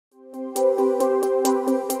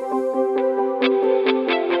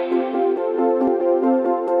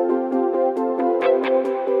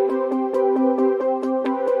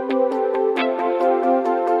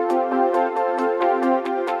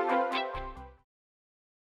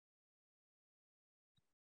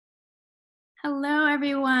Hello,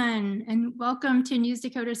 everyone, and welcome to News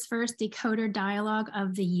Decoder's first Decoder Dialogue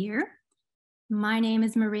of the year. My name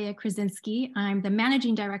is Maria Krasinski. I'm the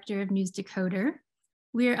Managing Director of News Decoder.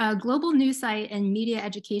 We're a global news site and media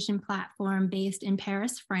education platform based in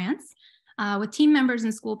Paris, France, with team members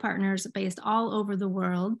and school partners based all over the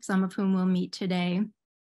world, some of whom we'll meet today.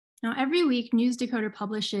 Now, every week, News Decoder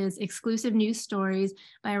publishes exclusive news stories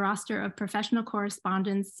by a roster of professional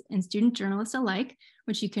correspondents and student journalists alike,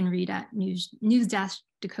 which you can read at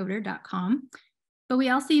news-decoder.com. But we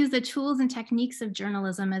also use the tools and techniques of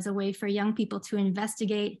journalism as a way for young people to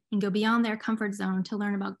investigate and go beyond their comfort zone to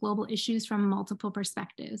learn about global issues from multiple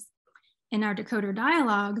perspectives. In our Decoder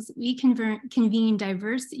dialogues, we convene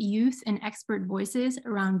diverse youth and expert voices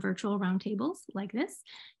around virtual roundtables like this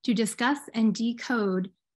to discuss and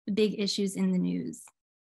decode the big issues in the news.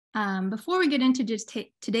 Before we get into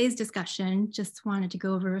today's discussion, just wanted to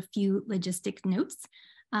go over a few logistic notes.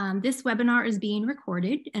 This webinar is being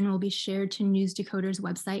recorded and will be shared to News Decoder's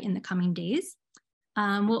website in the coming days.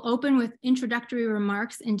 We'll open with introductory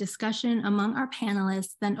remarks and discussion among our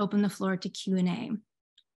panelists, then open the floor to Q&A.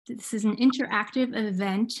 This is an interactive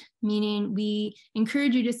event, meaning we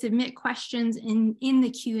encourage you to submit questions in the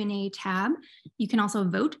Q&A tab. You can also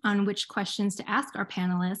vote on which questions to ask our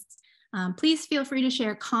panelists. Please feel free to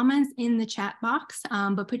share comments in the chat box,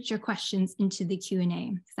 but put your questions into the Q&A,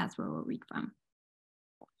 because that's where we'll read from.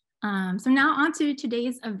 So now on to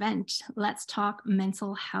today's event. Let's talk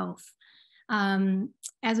mental health.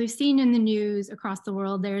 As we've seen in the news across the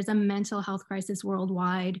world, there's a mental health crisis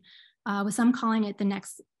worldwide, with some calling it the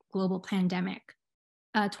next global pandemic.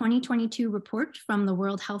 A 2022 report from the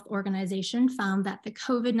World Health Organization found that the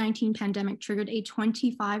COVID-19 pandemic triggered a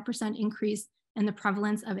 25% increase in the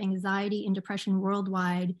prevalence of anxiety and depression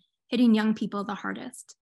worldwide, hitting young people the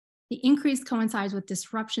hardest. The increase coincides with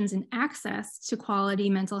disruptions in access to quality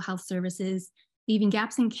mental health services, leaving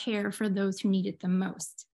gaps in care for those who need it the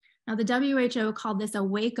most. Now, the WHO called this a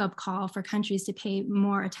wake-up call for countries to pay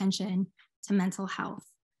more attention to mental health.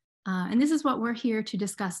 And this is what we're here to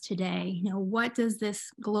discuss today. What does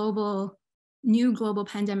this new global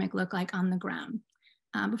pandemic look like on the ground?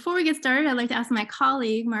 Before we get started, I'd like to ask my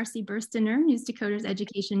colleague, Marcy Burstener, News Decoder's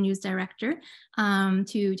Education News Director,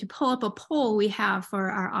 to pull up a poll we have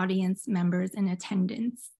for our audience members in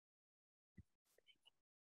attendance.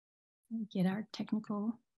 Get our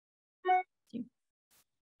technical.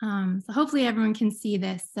 So hopefully everyone can see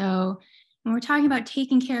this. So when we're talking about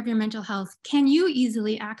taking care of your mental health, can you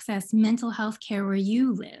easily access mental health care where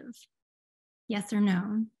you live? Yes or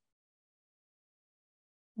no?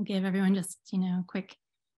 We'll give everyone just, quick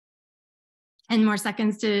 10 more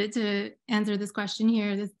seconds to answer this question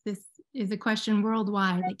here. This is a question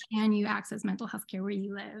worldwide. Like, can you access mental health care where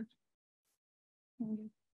you live?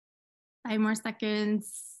 5 more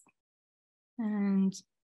seconds. And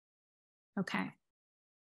okay.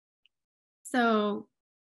 So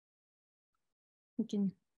we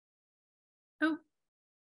can,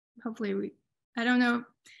 hopefully I don't know.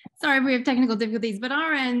 Sorry if we have technical difficulties, but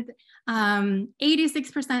our end,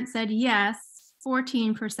 86% said yes,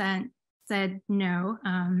 14% said no.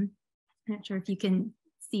 I'm not sure if you can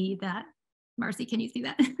see that. Marcy, can you see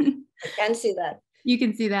that? I can see that. You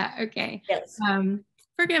can see that, okay. Yes.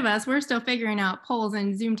 Forgive us, we're still figuring out polls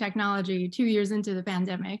and Zoom technology 2 years into the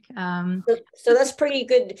pandemic. So that's pretty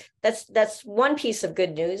good. That's one piece of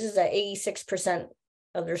good news, is that 86%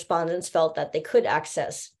 of the respondents felt that they could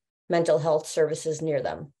access mental health services near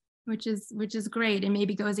them. Which is great, and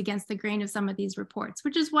maybe goes against the grain of some of these reports,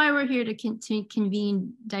 which is why we're here to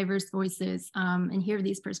convene diverse voices and hear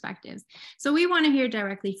these perspectives. So we want to hear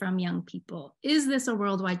directly from young people. Is this a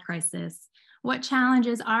worldwide crisis? What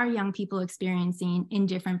challenges are young people experiencing in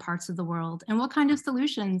different parts of the world? And what kind of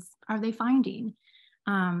solutions are they finding?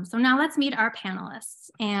 So now let's meet our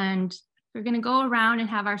panelists. And we're going to go around and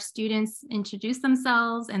have our students introduce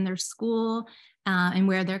themselves and their school and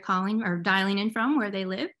where they're calling or dialing in from, where they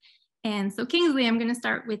live. And so Kingsley, I'm going to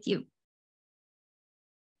start with you.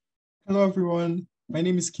 Hello, everyone. My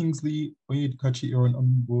name is Kingsley Oyedikachi Iron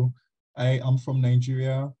Amibo. I am from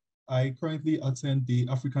Nigeria. I currently attend the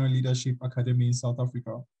African Leadership Academy in South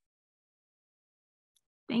Africa.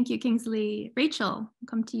 Thank you, Kingsley. Rachel, I'll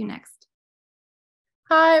come to you next.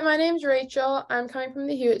 Hi, my name's Rachel. I'm coming from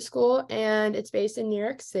the Hewitt School, and it's based in New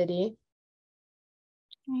York City.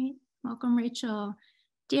 Great. Welcome, Rachel.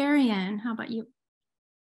 Darian, how about you?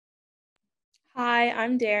 Hi,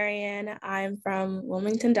 I'm Darian. I'm from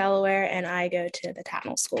Wilmington, Delaware, and I go to the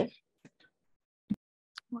Tatnall School.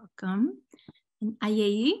 Welcome. And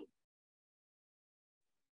Ayeyi?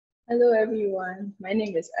 Hello, everyone. My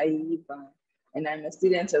name is Ayeyi Ban, and I'm a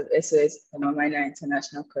student of SOS Mamina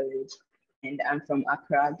International College. and I'm from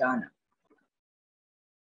Accra, Ghana.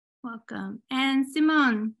 Welcome. And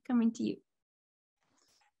Simone, coming to you.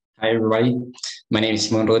 Hi, everybody. My name is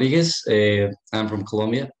Simon Rodriguez. I'm from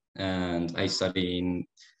Colombia, and I study in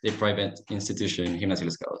the private institution Gimnasia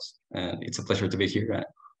Los Cabos. And it's a pleasure to be here.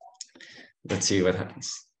 Let's see what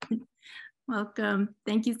happens. Welcome.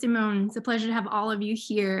 Thank you, Simone. It's a pleasure to have all of you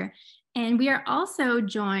here. And we are also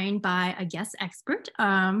joined by a guest expert.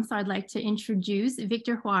 So I'd like to introduce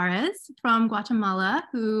Victor Juarez from Guatemala,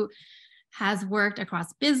 who has worked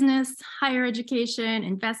across business, higher education,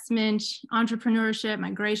 investment, entrepreneurship,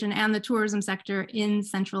 migration, and the tourism sector in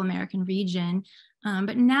Central American region.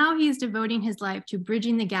 But now he's devoting his life to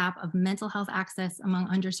bridging the gap of mental health access among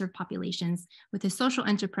underserved populations with his social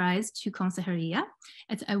enterprise, TuConsejería.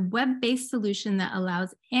 It's a web-based solution that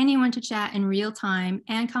allows anyone to chat in real time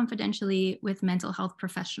and confidentially with mental health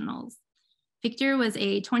professionals. Victor was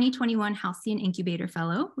a 2021 Halcyon Incubator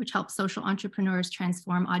Fellow, which helps social entrepreneurs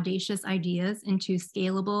transform audacious ideas into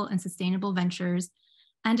scalable and sustainable ventures,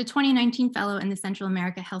 and a 2019 Fellow in the Central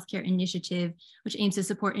America Healthcare Initiative, which aims to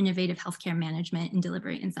support innovative healthcare management and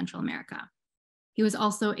delivery in Central America. He was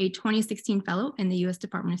also a 2016 Fellow in the U.S.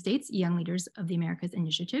 Department of State's Young Leaders of the Americas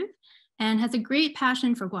Initiative, and has a great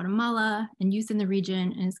passion for Guatemala and youth in the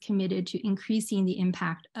region, and is committed to increasing the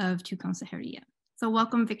impact of TuConsejería. So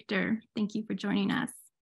welcome, Victor. Thank you for joining us.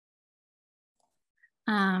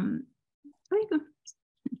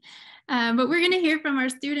 But we're going to hear from our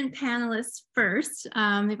student panelists first.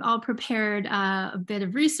 They've all prepared a bit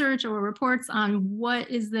of research or reports on what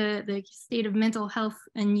is the state of mental health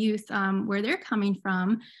and youth where they're coming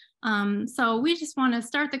from. So we just want to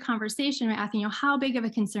start the conversation by asking, how big of a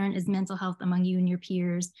concern is mental health among you and your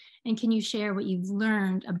peers? And can you share what you've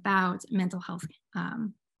learned about mental health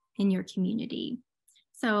in your community?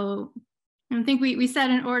 So I think we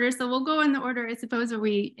said in order, so we'll go in the order, I suppose, where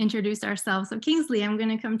we introduce ourselves. So Kingsley, I'm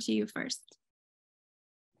going to come to you first.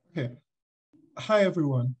 Okay. Hi,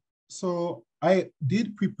 everyone. So I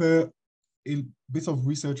did prepare a bit of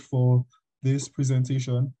research for this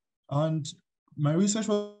presentation, and my research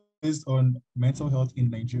was based on mental health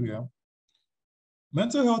in Nigeria.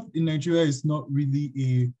 Mental health in Nigeria is not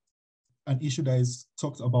really an issue that is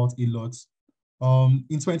talked about a lot.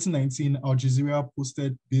 In 2019, Al Jazeera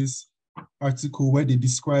posted this article where they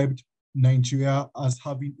described Nigeria as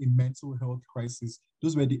having a mental health crisis.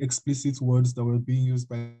 Those were the explicit words that were being used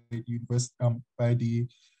by the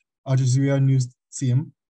Al Jazeera news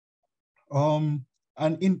team. And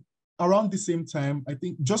in around the same time, I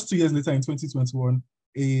think just 2 years later in 2021,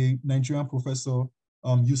 a Nigerian professor,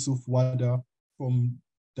 Yusuf Wada from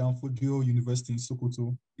Danfodiyo University in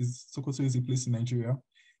Sokoto is a place in Nigeria.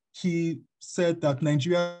 He said that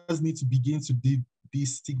Nigerians need to begin to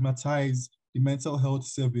destigmatize the mental health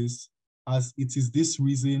service, as it is this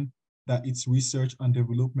reason that its research and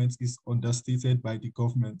development is understated by the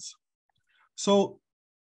government. So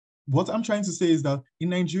what I'm trying to say is that in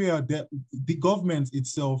Nigeria, the government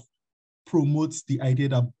itself promotes the idea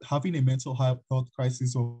that having a mental health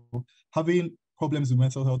crisis or having problems with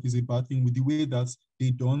mental health is a bad thing, with the way that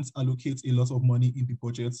they don't allocate a lot of money in the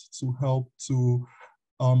budget to help to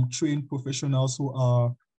train professionals who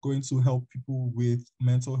are going to help people with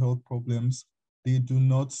mental health problems. They do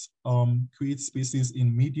not create spaces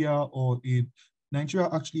in media or in Nigeria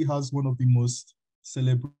actually has one of the most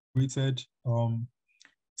celebrated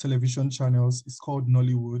television channels. It's called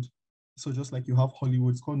Nollywood. So just like you have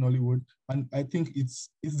Hollywood, it's called Nollywood. And I think it's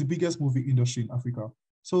the biggest movie industry in Africa.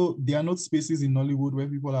 So there are not spaces in Nollywood where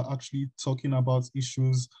people are actually talking about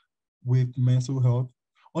issues with mental health.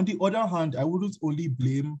 On the other hand, I wouldn't only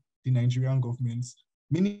blame the Nigerian government.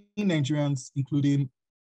 Many Nigerians, including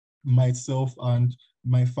myself and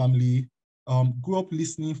my family, grew up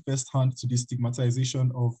listening firsthand to the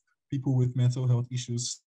stigmatization of people with mental health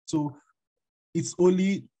issues. So it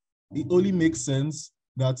only makes sense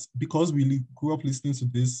that because we grew up listening to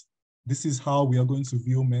this is how we are going to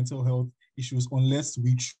view mental health issues, unless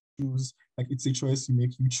we choose, like it's a choice you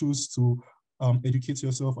make, you choose to educate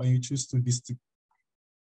yourself and you choose to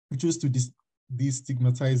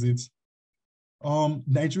destigmatize it.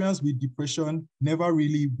 Nigerians with depression never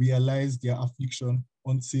really realize their affliction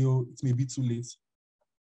until it may be too late.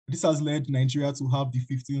 This has led Nigeria to have the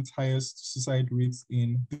 15th highest suicide rates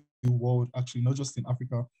in the world, actually, not just in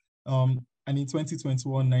Africa. And in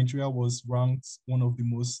 2021, Nigeria was ranked one of the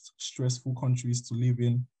most stressful countries to live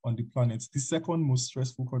in on the planet, the second most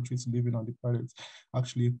stressful country to live in on the planet,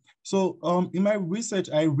 actually. So in my research,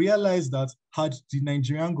 I realized that had the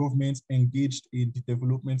Nigerian government engaged in the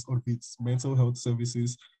development of its mental health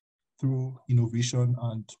services through innovation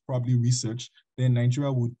and probably research, then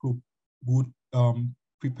Nigeria would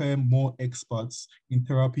prepare more experts in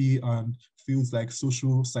therapy and fields like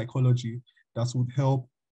social psychology that would help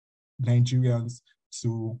Nigerians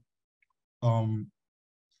to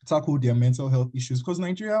tackle their mental health issues, because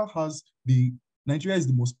Nigeria is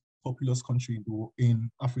the most populous country in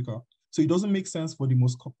Africa. So it doesn't make sense for the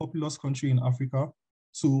most populous country in Africa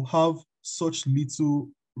to have such little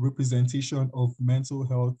representation of mental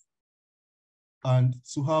health and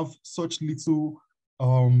to have such little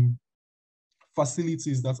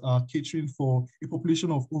facilities that are catering for a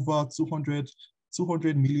population of over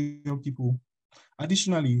 200 million people.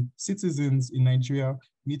 Additionally, citizens in Nigeria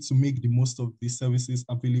need to make the most of these services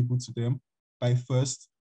available to them by first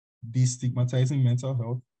destigmatizing mental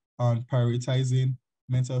health and prioritizing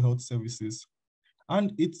mental health services.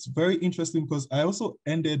 And it's very interesting because I also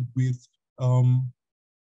ended with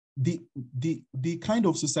the kind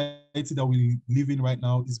of society that we live in right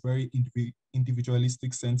now is very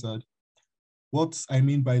individualistic centered. What I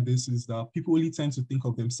mean by this is that people only tend to think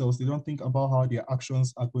of themselves. They don't think about how their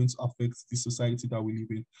actions are going to affect the society that we live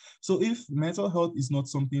in. So if mental health is not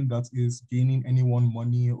something that is gaining anyone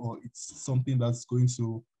money, or it's something that's going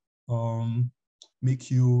to make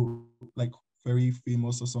you like very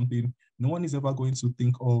famous or something, no one is ever going to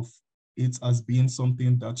think of it as being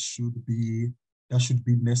something that should be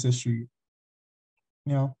necessary.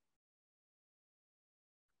 Yeah.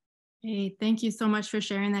 Hey, thank you so much for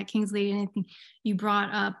sharing that, Kingsley. And I think you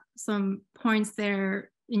brought up some points there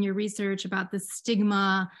in your research about the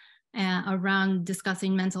stigma around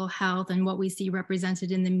discussing mental health and what we see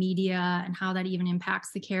represented in the media and how that even impacts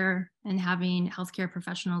the care and having healthcare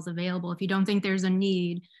professionals available if you don't think there's a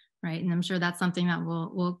need, right? And I'm sure that's something that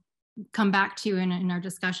we'll come back to in our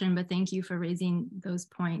discussion, but thank you for raising those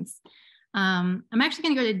points. I'm actually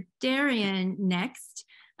going to go to Darian next.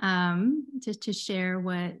 To share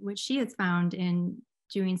what she has found in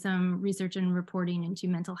doing some research and reporting into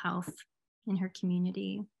mental health in her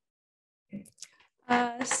community.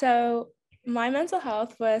 So my mental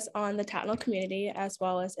health was on the Tattnall community as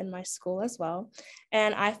well as in my school as well.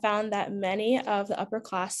 And I found that many of the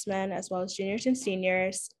upperclassmen, as well as juniors and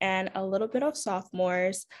seniors, and a little bit of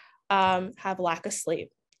sophomores have lack of sleep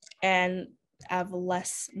and have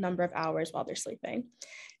less number of hours while they're sleeping.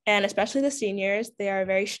 And especially the seniors, they are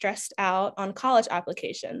very stressed out on college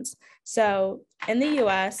applications. So in the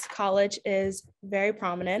US, college is very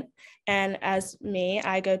prominent. And as me,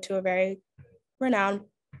 I go to a very renowned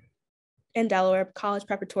in Delaware college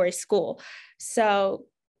preparatory school. So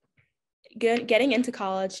getting into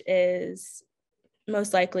college is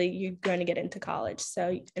most likely you're going to get into college.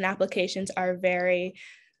 So and applications are very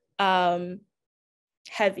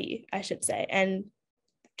heavy, I should say. And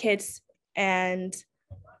kids and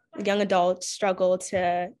young adults struggle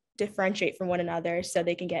to differentiate from one another so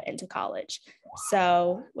they can get into college.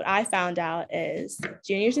 So what I found out is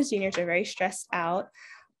juniors and seniors are very stressed out,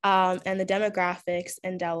 and the demographics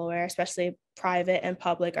in Delaware, especially private and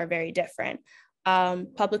public, are very different.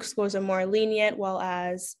 Public schools are more lenient, while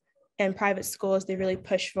as in private schools, they really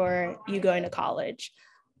push for you going to college.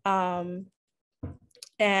 And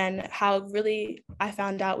how really I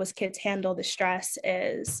found out was kids handle the stress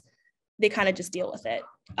is they kind of just deal with it.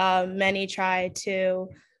 Many try to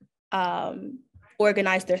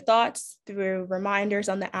organize their thoughts through reminders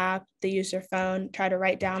on the app. They use their phone, try to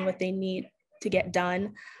write down what they need to get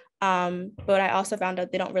done. But I also found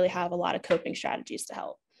out they don't really have a lot of coping strategies to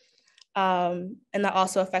help. And that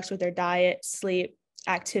also affects with their diet, sleep,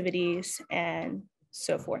 activities, and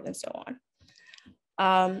so forth and so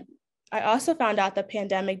on. I also found out the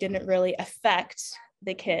pandemic didn't really affect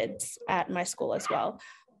the kids at my school as well.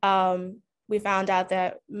 We found out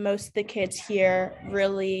that most of the kids here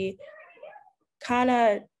really kind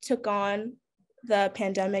of took on the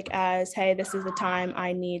pandemic as, hey, this is the time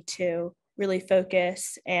I need to really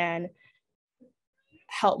focus and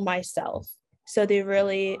help myself. So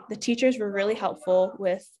the teachers were really helpful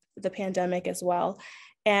with the pandemic as well.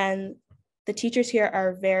 And the teachers here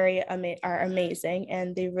are are amazing,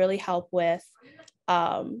 and they really help with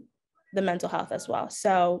the mental health as well.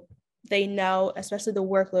 So they know, especially the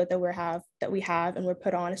workload that we have and we're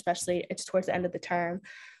put on, especially it's towards the end of the term.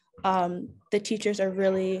 The teachers they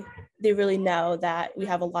really know that we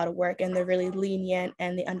have a lot of work, and they're really lenient,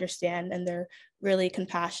 and they understand, and they're really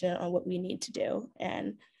compassionate on what we need to do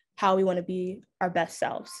and how we want to be our best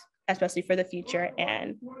selves, especially for the future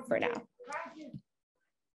and for now.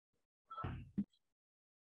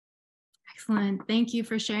 Excellent. Thank you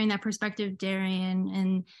for sharing that perspective, Darian.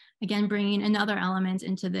 And again, bringing another element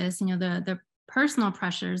into this, the personal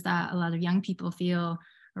pressures that a lot of young people feel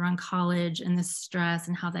around college and the stress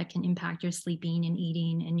and how that can impact your sleeping and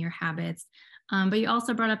eating and your habits. But you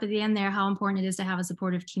also brought up at the end there how important it is to have a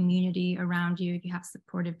supportive community around you. You have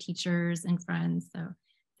supportive teachers and friends. So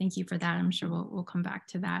thank you for that. I'm sure we'll come back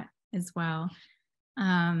to that as well.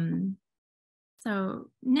 So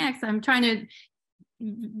next, I'm trying to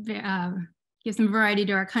give some variety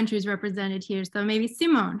to our countries represented here. So maybe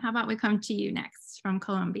Simone, how about we come to you next from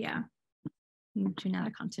Colombia, to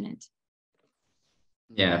another continent.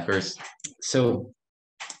 Yeah, first. So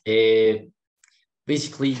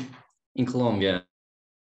basically in Colombia,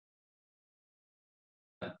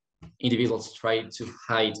 individuals try to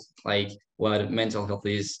hide like what mental health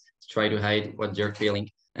is, try to hide what they're feeling.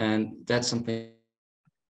 And that's something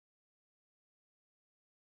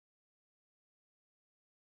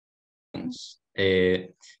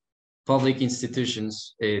public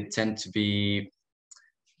institutions tend to be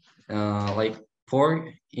like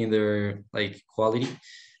poor in their like quality.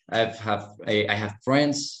 I have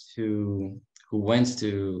friends who went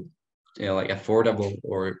to like affordable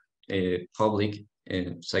or public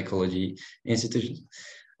psychology institutions,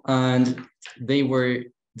 and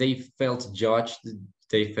they felt judged.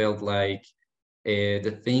 They felt like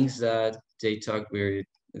the things that they talk with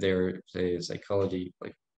their psychology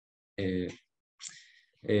like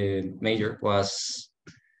major was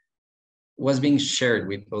being shared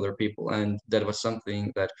with other people, and that was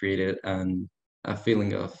something that created a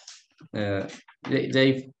feeling of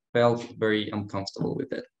they felt very uncomfortable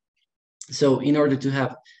with it. So in order to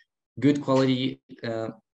have good quality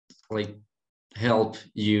like help,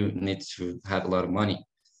 you need to have a lot of money.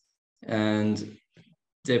 And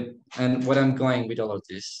what I'm going with all of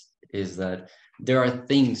this is that there are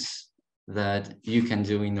things that you can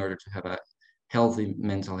do in order to have a healthy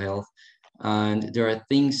mental health, and there are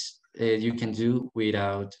things you can do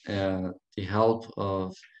without the help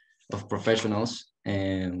of professionals,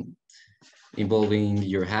 and involving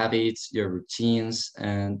your habits, your routines.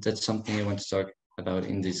 And that's something I want to talk about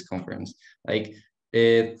in this conference. Like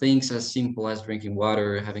things as simple as drinking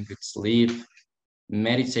water, having good sleep,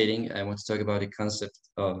 meditating. I want to talk about the concept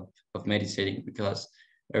of meditating, because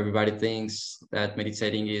everybody thinks that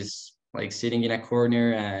meditating is like sitting in a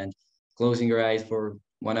corner and closing your eyes for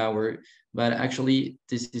 1 hour, but actually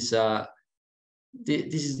this is not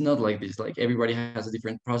like this. Like everybody has a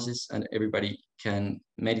different process, and everybody can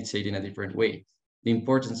meditate in a different way. The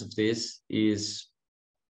importance of this is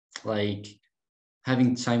like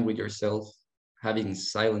having time with yourself, having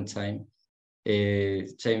silent time,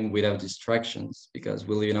 time without distractions, because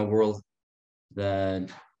we live in a world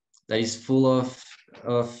that is full of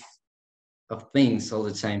things all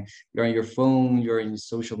the time. You're on your phone, you're in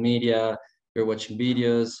social media, you're watching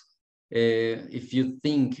videos. If you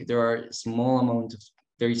think there is a small amount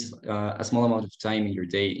of time in your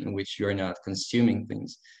day in which you are not consuming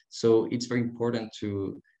things. So it's very important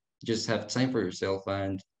to just have time for yourself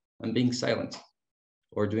and being silent,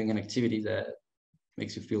 or doing an activity that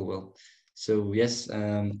makes you feel well. So yes,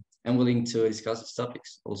 I'm willing to discuss these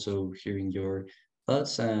topics, also hearing your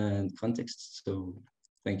thoughts and context. So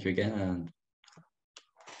thank you again. And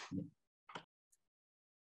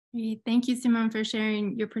thank you, Simone, for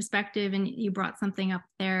sharing your perspective. And you brought something up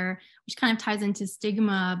there, which kind of ties into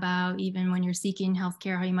stigma about even when you're seeking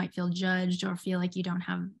healthcare, how you might feel judged or feel like you don't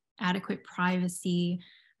have adequate privacy,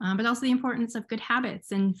 but also the importance of good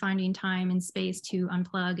habits and finding time and space to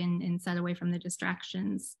unplug and set away from the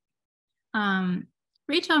distractions.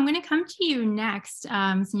 Rachel, I'm going to come to you next.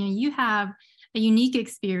 So, you have a unique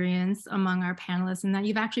experience among our panelists in that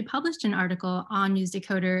you've actually published an article on News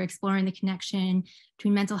Decoder exploring the connection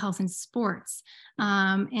between mental health and sports.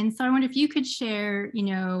 And so I wonder if you could share,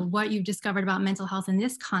 what you've discovered about mental health in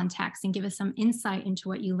this context and give us some insight into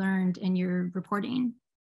what you learned in your reporting.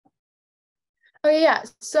 Okay, yeah.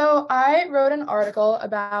 So I wrote an article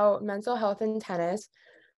about mental health in tennis,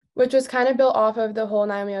 which was kind of built off of the whole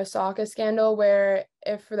Naomi Osaka scandal, where,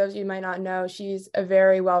 if for those of you who might not know, she's a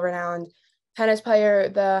very well-renowned tennis player,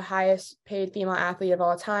 the highest paid female athlete of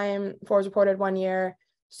all time, Forbes reported one year,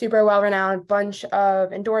 super well-renowned, bunch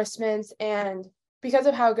of endorsements. And because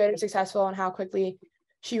of how good and successful and how quickly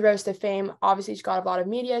she rose to fame, obviously she got a lot of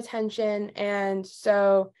media attention. And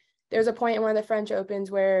so there's a point in one of the French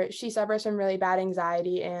Opens where she suffers from really bad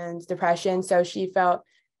anxiety and depression. So she felt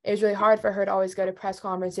it was really hard for her to always go to press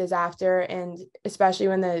conferences after, and especially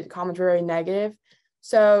when the comments were very negative.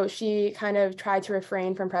 So she kind of tried to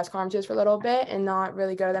refrain from press conferences for a little bit and not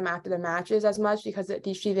really go to them after the matches as much, because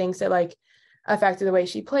she thinks it like affected the way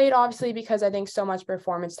she played, obviously, because I think so much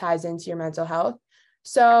performance ties into your mental health.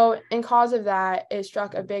 So in cause of that, it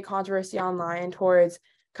struck a big controversy online towards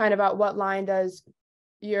kind of about what line does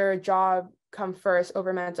your job come first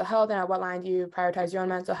over mental health, and at what line do you prioritize your own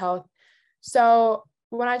mental health? So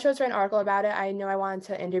when I chose to write an article about it, I knew I wanted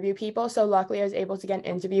to interview people. So luckily I was able to get an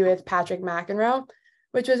interview with Patrick McEnroe,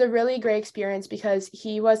 which was a really great experience because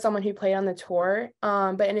he was someone who played on the tour,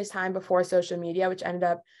 but in his time before social media, which ended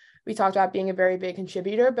up, we talked about being a very big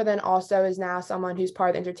contributor, but then also is now someone who's part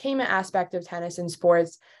of the entertainment aspect of tennis and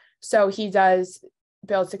sports. So he does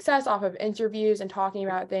build success off of interviews and talking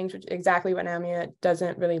about things, which is exactly what Naomi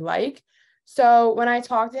doesn't really like. So when I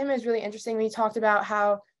talked to him, it was really interesting. We talked about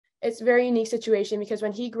how it's a very unique situation because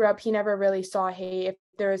when he grew up, he never really saw hate. If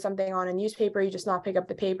there was something on a newspaper, you just not pick up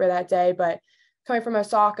the paper that day. But coming from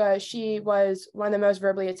Osaka, she was one of the most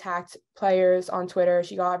verbally attacked players on Twitter.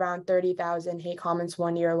 She got around 30,000 hate comments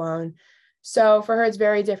 1 year alone. So for her, it's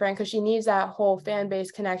very different because she needs that whole fan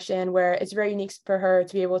base connection where it's very unique for her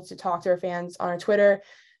to be able to talk to her fans on her Twitter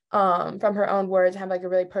from her own words, have like a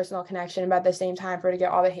really personal connection. But at the same time, for her to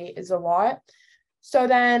get all the hate is a lot. So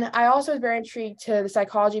then I also was very intrigued to the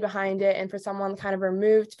psychology behind it and for someone kind of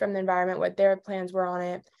removed from the environment, what their plans were on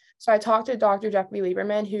it. So I talked to Dr. Jeffrey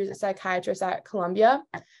Lieberman, who's a psychiatrist at Colombia.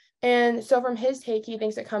 And so from his take, he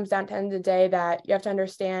thinks it comes down to the end of the day that you have to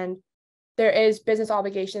understand there is business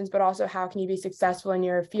obligations, but also how can you be successful in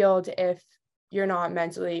your field if you're not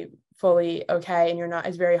mentally fully okay and you're not,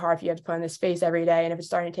 it's very hard for you to put in this space every day. And if it's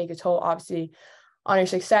starting to take a toll, obviously, on your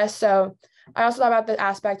success. So I also thought about the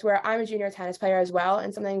aspect where I'm a junior tennis player as well,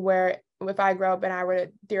 and something where if I grow up and I were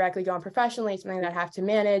to theoretically go on professionally, something that I have to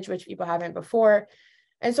manage, which people haven't before.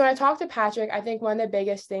 And so when I talked to Patrick, I think one of the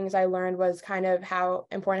biggest things I learned was kind of how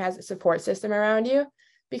important has a support system around you,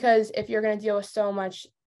 because if you're going to deal with so much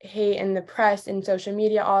hate in the press and social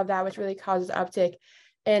media, all of that, which really causes uptick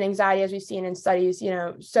in anxiety, as we've seen in studies,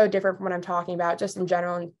 so different from what I'm talking about, just in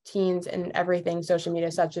general in teens and everything, social media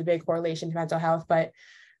is such a big correlation to mental health. But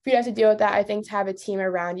if you have to deal with that, I think to have a team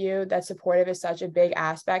around you that's supportive is such a big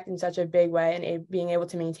aspect in such a big way, and being able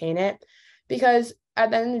to maintain it. Because at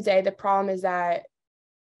the end of the day, the problem is that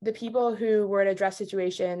the people who were to address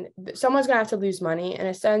situation, someone's going to have to lose money in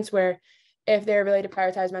a sense where if they're really to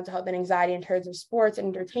prioritize mental health and anxiety in terms of sports and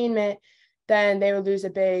entertainment, then they would lose a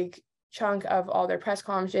big chunk of all their press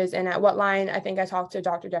conferences. And at what line, I think I talked to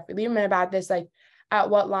Dr. Jeffrey Lieberman about this, like at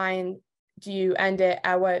what line do you end it?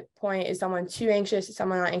 At what point is someone too anxious? Is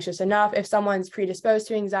someone not anxious enough? If someone's predisposed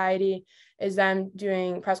to anxiety, is them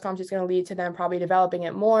doing press conferences going to lead to them probably developing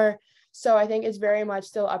it more? So I think it's very much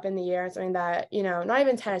still up in the air, and something that, not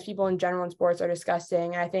even tennis, people in general in sports are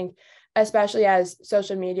discussing. And I think especially as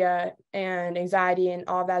social media and anxiety and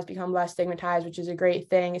all of that has become less stigmatized, which is a great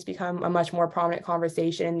thing, it's become a much more prominent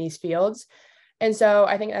conversation in these fields. And so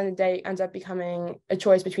I think at the end of the day, it ends up becoming a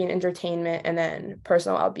choice between entertainment and then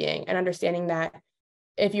personal well-being, and understanding that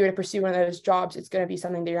if you were to pursue one of those jobs, it's going to be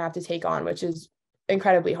something that you have to take on, which is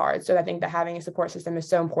incredibly hard. So I think that having a support system is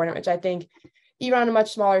so important, which I think even on a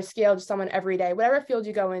much smaller scale, just someone every day, whatever field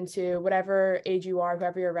you go into, whatever age you are,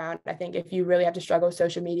 whoever you're around, I think if you really have to struggle with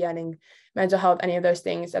social media and mental health, any of those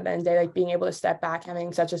things, at the end of the day, like being able to step back,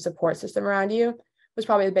 having such a support system around you was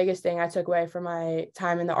probably the biggest thing I took away from my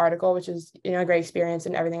time in the article, which is, a great experience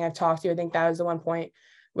and everything I've talked to. I think that was the one point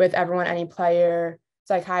with everyone, any player,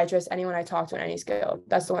 psychiatrist, anyone I talked to in any skill.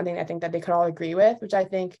 That's the one thing I think that they could all agree with, which I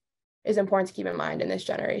think is important to keep in mind in this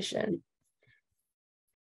generation.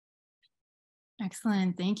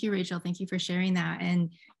 Excellent. Thank you, Rachel. Thank you for sharing that.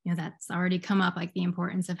 And, that's already come up, like the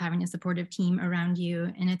importance of having a supportive team around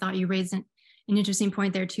you. And I thought you raised an interesting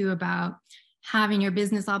point there too about having your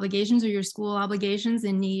business obligations or your school obligations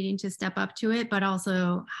and needing to step up to it, but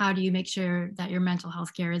also how do you make sure that your mental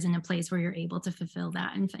health care is in a place where you're able to fulfill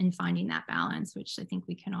that and finding that balance, which I think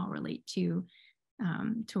we can all relate to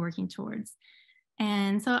working towards.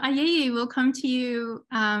 And so Ayeye, we'll come to you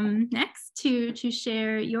next to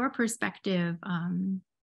share your perspective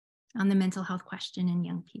on the mental health question in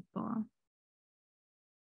young people.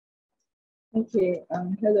 Okay,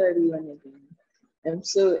 hello everyone again.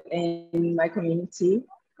 So in my community,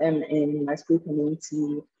 in my school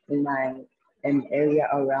community, in my area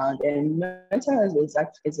around, and mental health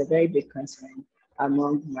is a very big concern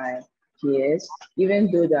among my peers,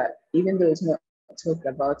 even though it's not talked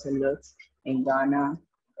about a lot in Ghana.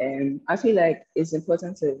 I feel like it's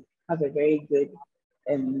important to have a very good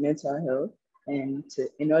mental health, and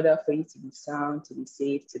in order for you to be sound, to be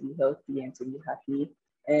safe, to be healthy, and to be happy.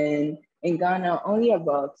 And in Ghana, only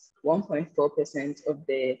about 1.4% of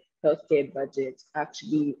the healthcare budget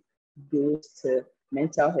actually goes to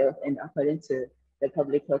mental health, and according to the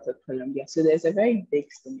Public Health of Colombia. So there's a very big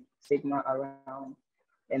stigma around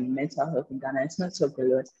mental health in Ghana. It's not talked a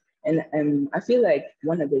lot. And I feel like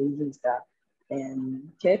one of the reasons that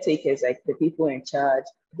caretakers, like the people in charge,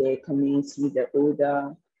 the community, the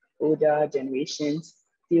older generations,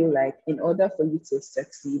 feel like in order for you to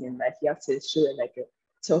succeed in life, you have to show like a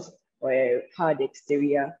tough or a hard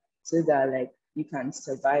exterior so that like you can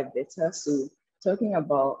survive better. So talking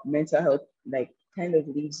about mental health like kind of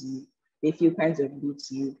leaves you, they feel kind of leaves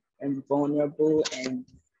you vulnerable, and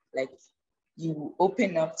like you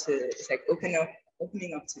open up to, it's like opening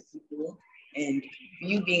up to people, and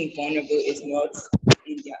you being vulnerable is not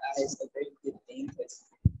in their eyes a very good thing, because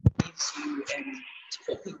it leaves you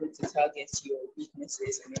for people to target your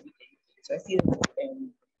weaknesses and everything. So I feel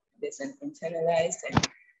there's an internalized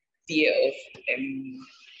fear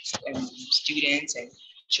of students and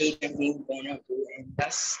children being vulnerable, and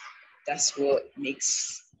that's what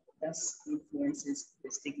influences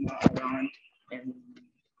the stigma around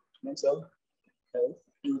mental health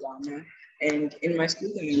in Ghana. And in my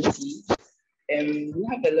school community, we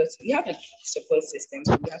have a support system.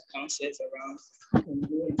 So we have counselors around who can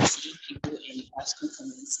go and see people in our school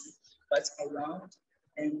community, but around,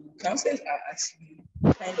 and counselors are actually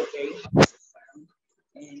kind of very hard to find,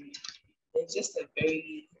 and there's just a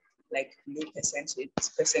very like low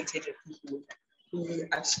percentage of people who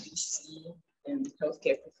actually see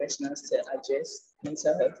healthcare professionals to address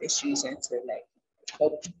mental health issues and to like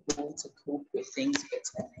help people to cope with things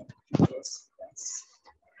better. Yes, that's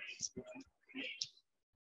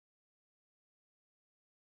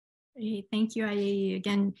Great. Thank you, Ayayi.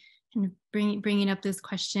 Again, kind of bringing up this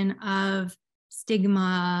question of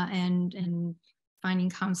stigma and finding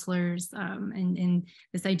counselors and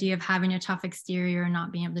this idea of having a tough exterior and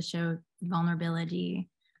not being able to show vulnerability.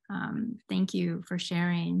 Thank you for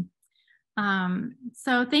sharing.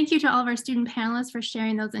 So thank you to all of our student panelists for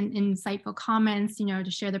sharing those insightful comments, to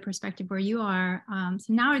share the perspective where you are.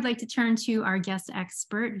 So now I'd like to turn to our guest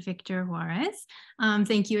expert, Victor Juarez.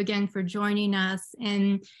 Thank you again for joining us.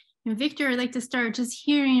 And Victor, I'd like to start just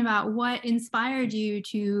hearing about what inspired you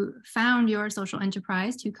to found your social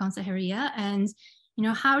enterprise, TuConsejería, and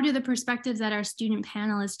how do the perspectives that our student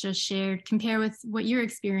panelists just shared compare with what you're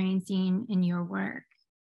experiencing in your work?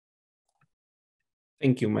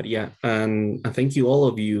 Thank you, Maria, and thank you all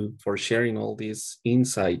of you for sharing all these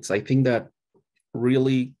insights. I think that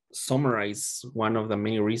really summarize one of the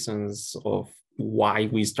main reasons of why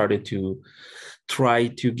we started to try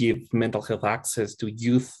to give mental health access to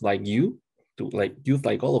youth like you, to like youth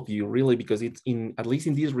like all of you, really, because it's at least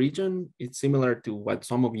in this region, it's similar to what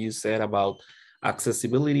some of you said about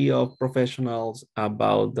accessibility of professionals,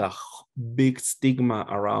 about the big stigma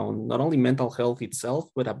around not only mental health itself,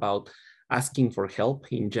 but about asking for help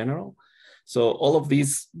in general. So all of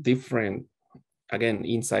these different, again,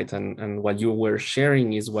 insights and what you were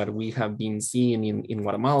sharing is what we have been seeing in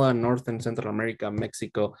Guatemala, North and Central America,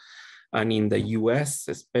 Mexico, and in the US,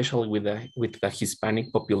 especially with the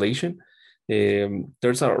Hispanic population.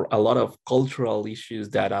 There's a lot of cultural issues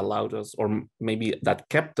that allowed us, or maybe that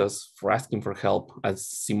kept us for asking for help. As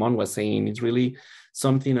Simone was saying, it's really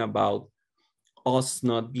something about us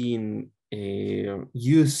not being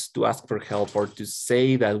used to ask for help or to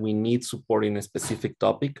say that we need support in a specific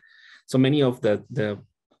topic. So many of the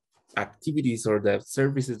activities or the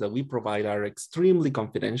services that we provide are extremely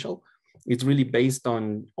confidential. It's really based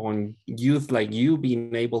on youth like you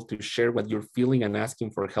being able to share what you're feeling and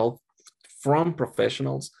asking for help from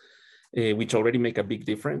professionals, which already make a big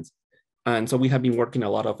difference. And so we have been working a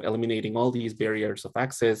lot of eliminating all these barriers of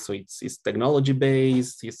access. So it's technology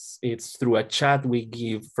based, it's through a chat, we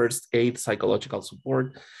give first aid, psychological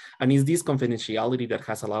support. And it's this confidentiality that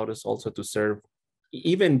has allowed us also to serve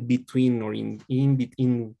even between or in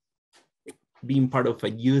between being part of a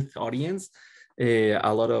youth audience, a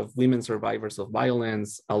lot of women survivors of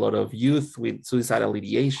violence, a lot of youth with suicidal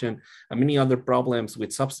ideation, and many other problems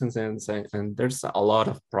with substances. And there's a lot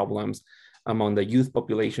of problems among the youth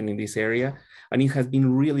population in this area. And it has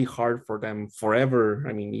been really hard for them forever.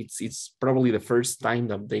 I mean, it's probably the first time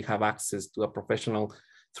that they have access to a professional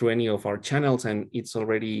through any of our channels. And it's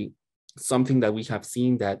already something that we have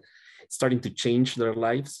seen that starting to change their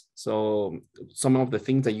lives. So some of the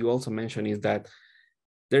things that you also mentioned is that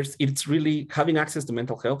it's really having access to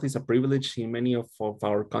mental health is a privilege in many of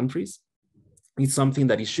our countries. It's something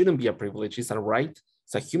that it shouldn't be a privilege, it's a right.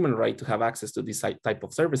 It's a human right to have access to this type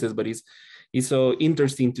of services, but it's so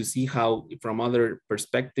interesting to see how from other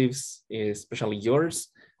perspectives, especially yours,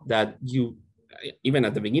 that you, even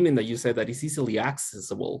at the beginning that you said that it's easily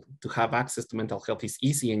accessible to have access to mental health is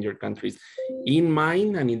easy in your countries. In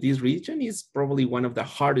mine and in this region is probably one of the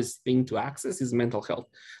hardest thing to access is mental health.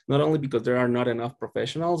 Not only because there are not enough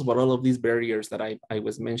professionals, but all of these barriers that I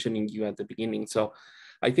was mentioning you at the beginning. So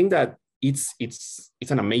I think that it's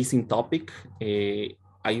an amazing topic.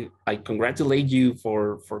 I congratulate you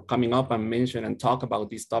for coming up and mention and talk about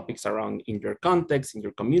these topics around in your context, in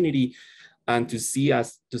your community, and to see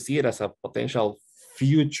it as a potential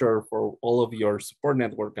future for all of your support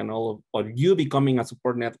network and all of you becoming a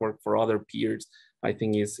support network for other peers. I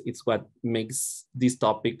think it's what makes this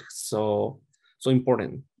topic so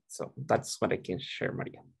important. So that's what I can share,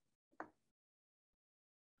 Maria.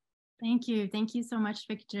 Thank you. Thank you so much,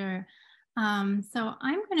 Victor. So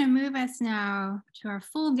I'm going to move us now to our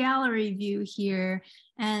full gallery view here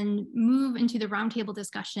and move into the roundtable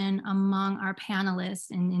discussion among our panelists.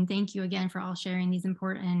 And thank you again for all sharing these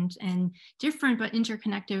important and different but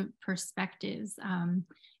interconnected perspectives.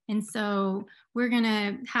 And so we're going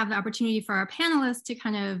to have the opportunity for our panelists to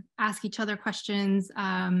kind of ask each other questions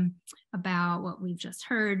about what we've just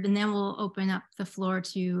heard, and then we'll open up the floor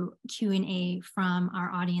to Q&A from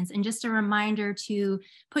our audience. And just a reminder to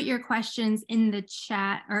put your questions in the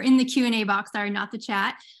chat, or in the Q&A box, sorry, not the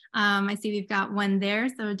chat. I see we've got one there,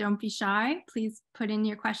 so don't be shy. Please put in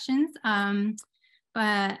your questions.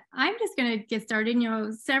 But I'm just going to get started. You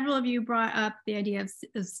know, several of you brought up the idea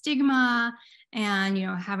of stigma and, you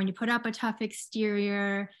know, having to put up a tough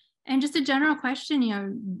exterior. And just a general question, you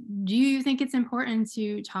know, do you think it's important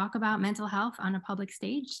to talk about mental health on a public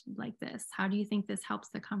stage like this? How do you think this helps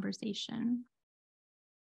the conversation?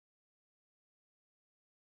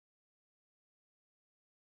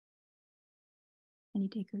 Any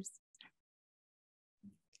takers?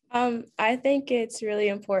 I think it's really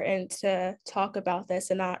important to talk about this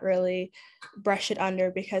and not really brush it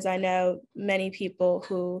under, because I know many people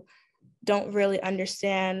who don't really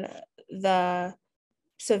understand the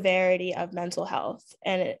severity of mental health.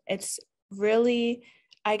 And it's really,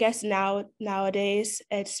 I guess nowadays,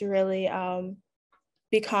 it's really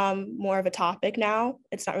become more of a topic now.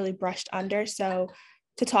 It's not really brushed under. So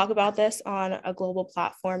to talk about this on a global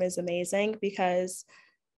platform is amazing, because,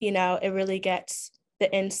 you know, it really gets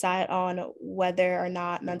the insight on whether or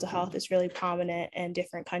not mental health is really prominent in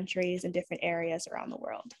different countries and different areas around the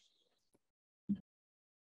world.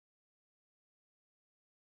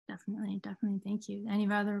 Definitely. Thank you. Any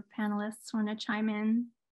of our other panelists want to chime in?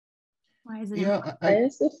 Why is it? Yeah, I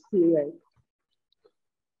also feel like.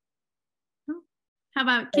 How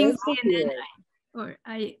about Kingsley and then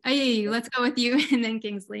let's go with you and then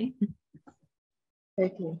Kingsley.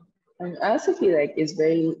 Okay. I also feel like it's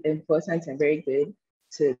very important and very good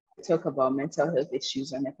to talk about mental health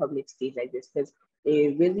issues on a public stage like this, because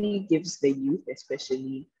it really gives the youth,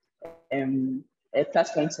 especially, a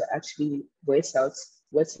platform to actually voice out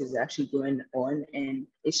what is actually going on, and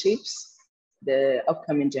it shapes the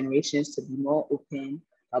upcoming generations to be more open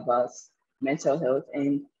about mental health.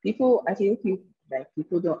 And people, I feel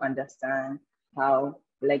people don't understand how,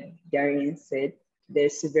 like Darian said, the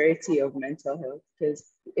severity of mental health, because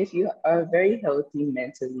if you are very healthy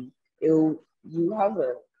mentally, you have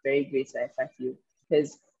a very great life, I feel,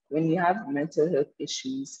 because when you have mental health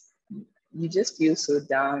issues, you just feel so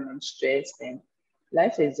down and stressed, and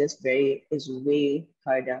life is just is way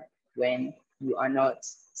harder when you are not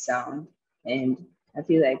sound. And I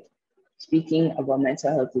feel like speaking about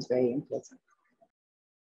mental health is very important.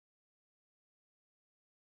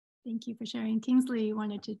 Thank you for sharing. Kingsley, you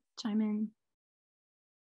wanted to chime in.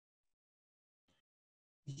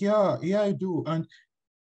 Yeah, I do. And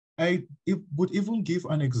it would even give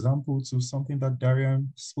an example to something that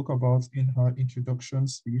Darian spoke about in her introduction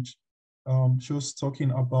speech. She was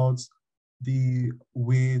talking about the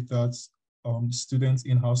way that students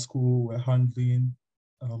in her school were handling,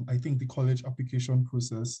 I think, the college application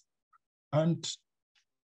process. And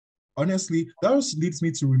honestly, that also leads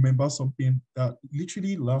me to remember something that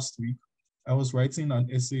literally last week, I was writing an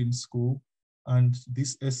essay in school, and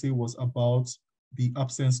this essay was about the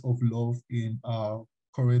absence of love in our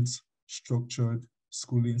current structured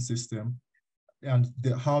schooling system, and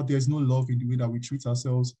how there's no love in the way that we treat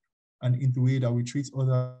ourselves and in the way that we treat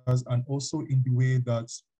others, and also in the way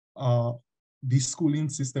that the schooling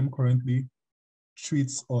system currently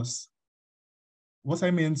treats us. What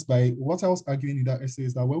I meant by what I was arguing in that essay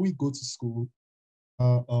is that when we go to school,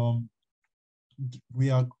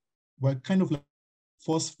 we're kind of like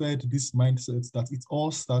force-fed this mindset that it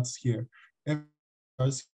all starts here.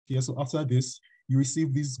 So after this, you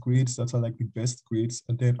receive these grades that are like the best grades,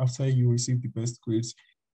 and then after you receive the best grades,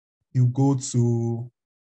 you go to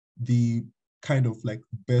the kind of like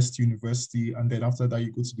best university, and then after that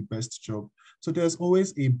you go to the best job. So there's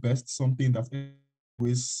always a best something that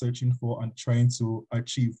always searching for and trying to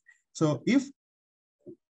achieve. So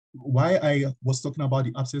why I was talking about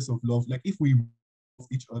the absence of love, like if we love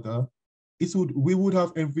each other, we would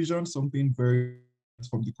have envisioned something very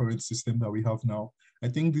from the current system that we have now. I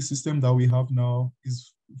think the system that we have now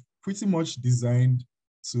is pretty much designed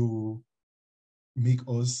to make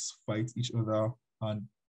us fight each other and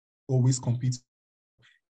always compete.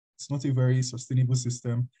 It's not a very sustainable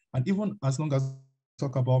system. And even as long as we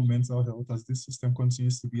talk about mental health, as this system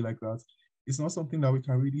continues to be like that, it's not something that we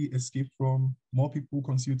can really escape from. More people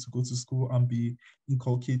continue to go to school and be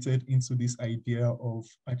inculcated into this idea of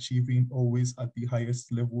achieving always at the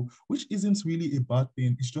highest level, which isn't really a bad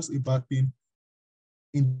thing. It's just a bad thing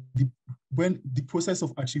when the process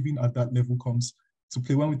of achieving at that level comes to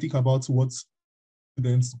play. When we think about what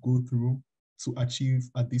students go through to achieve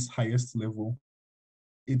at this highest level,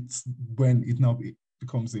 it's when it now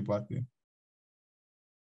becomes a bad thing.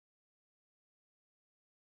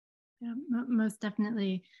 Yeah, most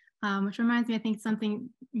definitely. Which reminds me, I think something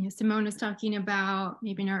Simone was talking about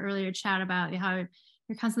maybe in our earlier chat about how you're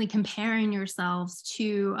constantly comparing yourselves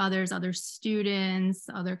to others, other students,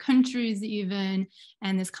 other countries even,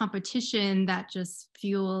 and this competition that just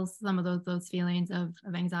fuels some of those feelings of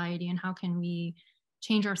anxiety. And how can we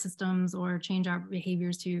change our systems or change our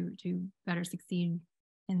behaviors to better succeed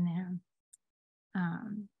in there?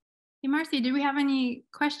 Hey, Marcy, do we have any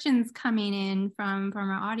questions coming in from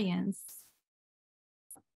our audience?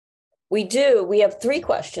 We do. We have 3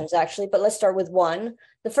 questions actually, but let's start with one.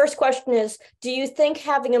 The first question is, do you think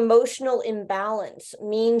having emotional imbalance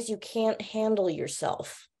means you can't handle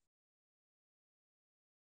yourself?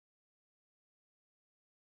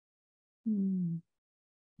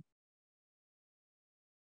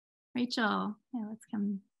 Rachel, yeah, let's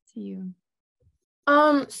come to you.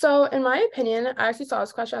 So in my opinion, I actually saw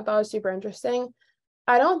this question. I thought it was super interesting.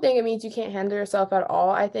 I don't think it means you can't handle yourself at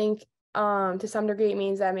all. I think to some degree it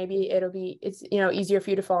means that maybe it's easier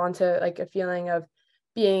for you to fall into like a feeling of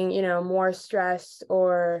being more stressed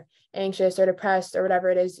or anxious or depressed or whatever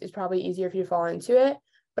it is probably easier for you to fall into it.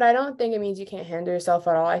 But I don't think it means you can't handle yourself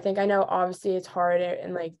at all. I know obviously it's hard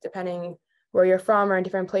and like depending where you're from or in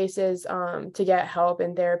different places to get help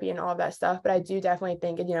and therapy and all of that stuff. But I do definitely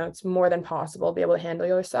think, it's more than possible to be able to handle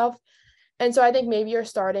yourself. And so I think maybe you're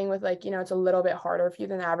starting with like, it's a little bit harder for you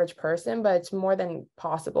than the average person, but it's more than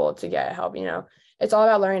possible to get help. It's all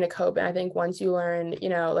about learning to cope. And I think once you learn,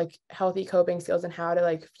 like healthy coping skills and how to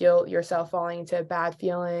like feel yourself falling into a bad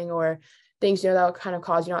feeling or things, that will kind of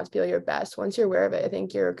cause you not to feel your best. Once you're aware of it, I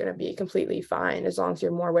think you're going to be completely fine as long as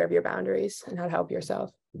you're more aware of your boundaries and how to help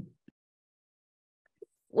yourself.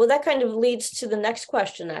 Well, that kind of leads to the next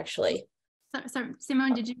question, actually. So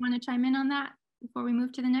Simone, did you want to chime in on that before we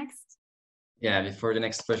move to the next? Yeah, before the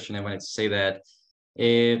next question, I wanted to say that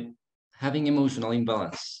having emotional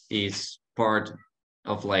imbalance is part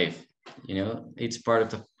of life. It's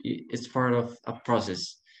part of a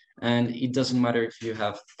process, and it doesn't matter if you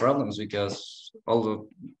have problems, because although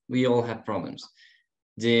we all have problems,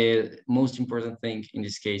 the most important thing in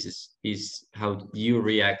this case is how you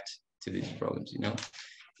react to these problems.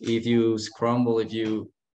 If you scramble, if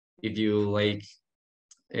you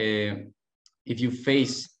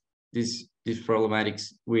face these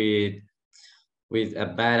problematics with a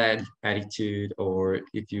bad attitude, or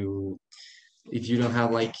if you don't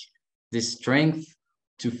have like the strength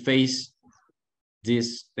to face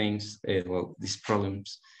these things, these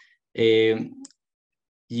problems,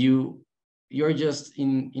 you're just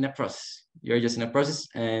in a process. You're just in a process,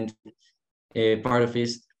 and part of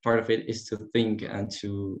it is to think and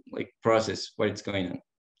to like process what's going on.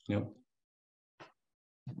 Yeah,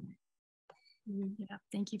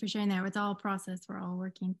 thank you for sharing that. It's all a process we're all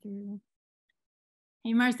working through.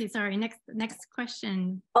 Hey, Marcy, sorry, next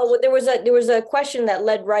question. Oh, well, there was a question that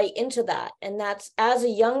led right into that, and that's, as a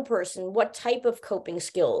young person, what type of coping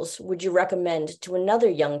skills would you recommend to another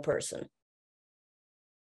young person?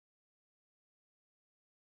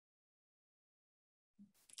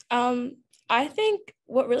 I think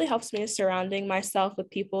what really helps me is surrounding myself with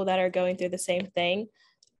people that are going through the same thing.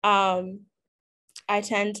 I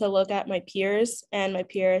tend to look at my peers, and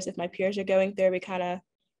if my peers are going through, we kind of,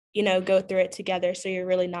 go through it together. So you're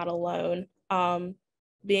really not alone.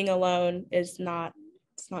 Being alone it's not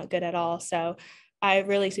good at all. So I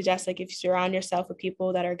really suggest, like, if you surround yourself with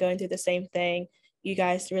people that are going through the same thing, you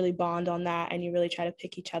guys really bond on that, and you really try to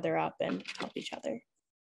pick each other up and help each other.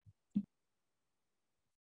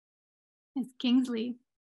 It's Kingsley.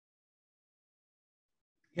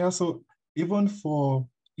 Yeah, so even for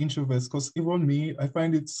introverts, because even me, I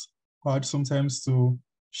find it's hard sometimes to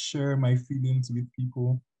share my feelings with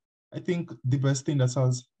people. I think the best thing that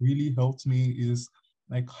has really helped me is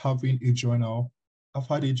like having a journal. I've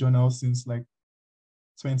had a journal since like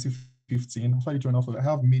 2015. I've had a journal I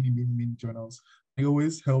have many journals. It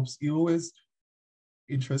always helps.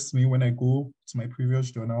 interests me when I go to my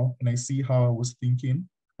previous journal and I see how I was thinking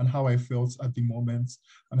and how I felt at the moment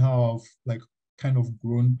and how I've like kind of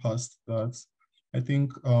grown past that. I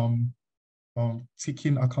think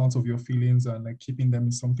taking account of your feelings and like keeping them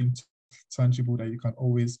in something tangible that you can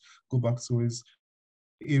always go back to is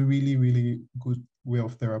a really, really good way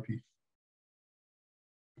of therapy.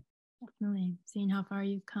 Definitely, seeing how far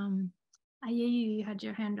you've come. Ayeyu, you had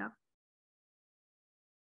your hand up.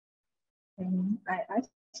 I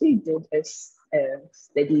actually did a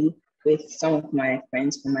study with some of my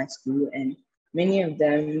friends from my school, and many of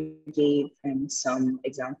them gave some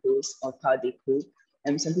examples of how they cope.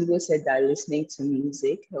 Some people said that listening to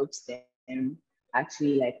music helps them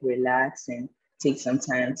actually like relax and take some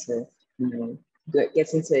time to,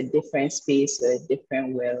 get into a different space or a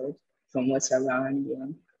different world from what's around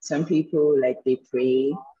you. Some people like they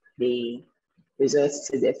pray, they resort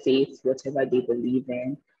to their faith, whatever they believe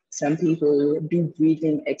in. Some people do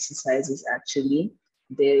breathing exercises actually.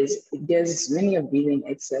 There's many of breathing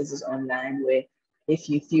exercises online where if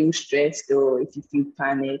you feel stressed or if you feel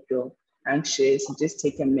panicked or anxious, you just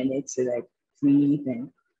take a minute to like breathe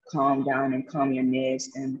and calm down and calm your nerves.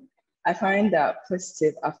 And I find that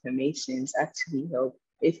positive affirmations actually help.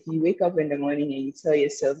 If you wake up in the morning and you tell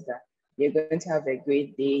yourself that you're going to have a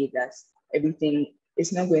great day, that everything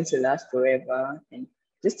is not going to last forever, and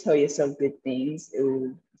just tell yourself good things, it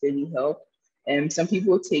will really help. Some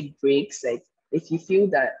people take breaks, like if you feel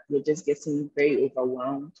that you're just getting very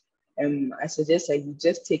overwhelmed, I suggest that you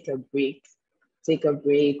just take a break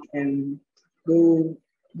and go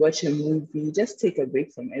watch a movie, just take a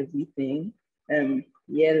break from everything.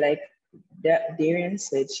 Yeah, like that Darian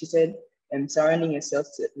said, she said, surrounding yourself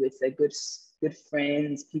with like good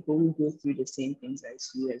friends, people who go through the same things as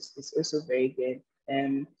you is also very good.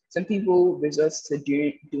 Some people resort to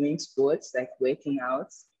doing sports, like working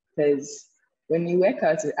out, because when you work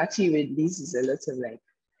out, it actually releases a lot of like,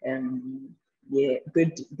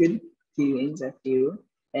 good feelings, I feel.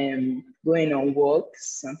 Going on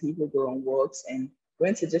walks, some people go on walks and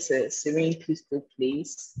going to just a serene, peaceful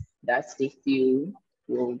place that they feel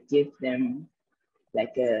will give them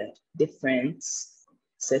like a different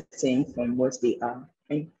setting from what they are.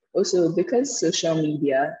 And also because social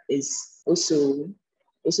media is also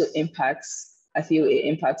impacts, I feel it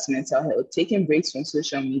impacts mental health. Taking breaks from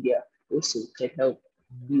social media also can help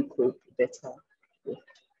you cope better with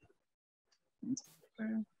mental.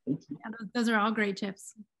 Thank you. Yeah, those are all great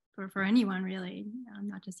tips for anyone really,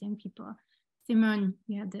 not just young people. Simon,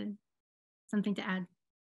 you had something to add.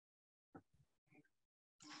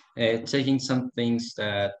 Taking some things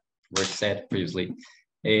that were said previously,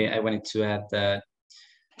 I wanted to add that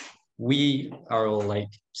we are all like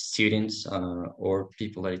students or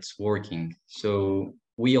people that it's working. So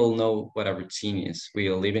we all know what our routine is.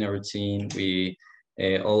 We all live in a routine. We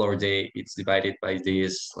all our day, it's divided by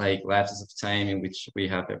these like lapses of time in which we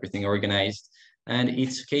have everything organized. And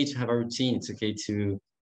it's okay to have a routine. It's okay to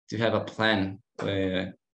have a plan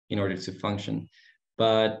in order to function.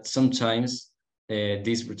 But sometimes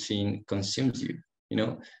this routine consumes you.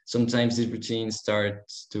 Sometimes this routine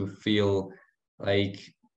starts to feel like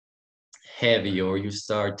heavy, or you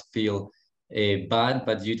start to feel bad,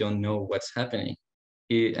 but you don't know what's happening.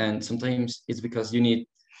 And sometimes it's because you need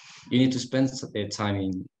to spend time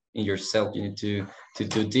in yourself. You need to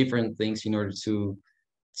do different things in order to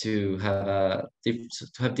have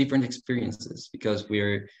different experiences, because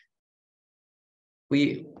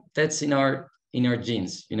that's in our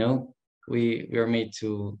genes. We are made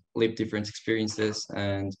to live different experiences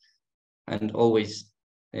and always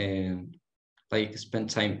like spend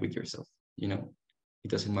time with yourself. It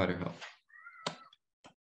doesn't matter how.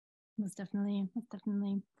 Most definitely.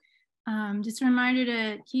 Just a reminder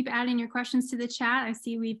to keep adding your questions to the chat. I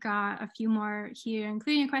see we've got a few more here,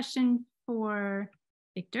 including a question for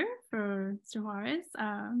Victor, for Mr. Juarez.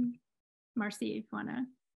 Marcy, if you want to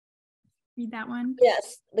read that one.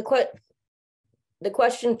 Yes, the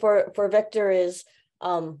question for Victor is,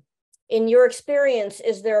 in your experience,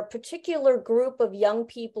 is there a particular group of young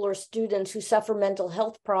people or students who suffer mental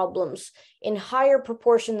health problems in higher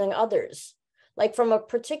proportion than others? Like from a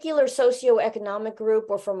particular socioeconomic group,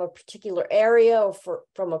 or from a particular area, or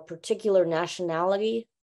from a particular nationality?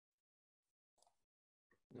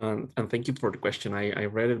 And thank you for the question. I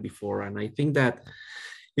read it before, and I think that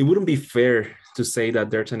it wouldn't be fair to say that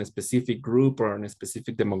there's a specific group or a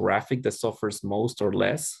specific demographic that suffers most or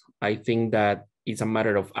less. I think that it's a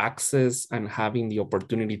matter of access and having the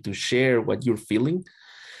opportunity to share what you're feeling.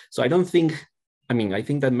 So I think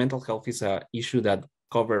that mental health is an issue that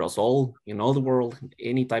covers us all in all the world,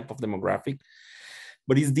 any type of demographic.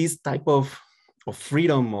 But it's this type of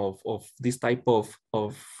freedom of this type of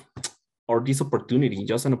or this opportunity,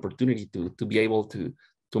 just an opportunity to be able to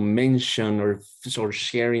mention or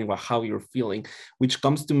sharing about how you're feeling, which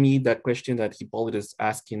comes to me, that question that Hippolytus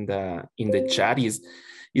asked in the chat is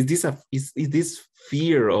this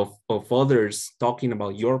fear of others talking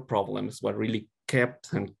about your problems what really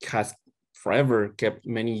kept and has forever kept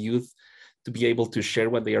many youth to be able to share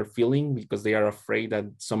what they are feeling, because they are afraid that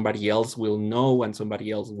somebody else will know and somebody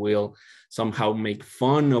else will somehow make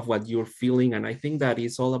fun of what you're feeling. And I think that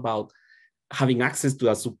is all about having access to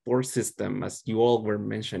a support system, as you all were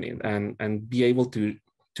mentioning, and be able to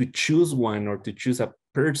choose one, or to choose a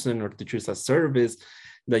person, or to choose a service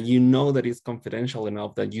that you know that is confidential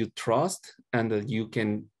enough, that you trust, and that you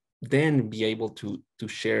can then be able to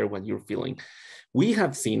share what you're feeling. We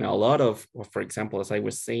have seen a lot of, for example, as I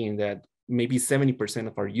was saying, that maybe 70%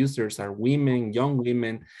 of our users are women, young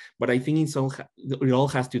women, but I think it all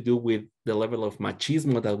has to do with the level of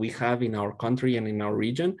machismo that we have in our country and in our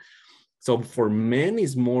region. So for men,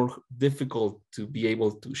 it's more difficult to be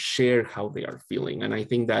able to share how they are feeling. And I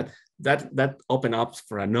think that opens up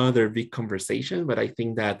for another big conversation, but I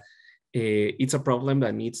think that it's a problem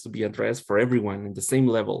that needs to be addressed for everyone in the same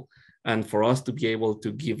level. And for us to be able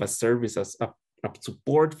to give a service as a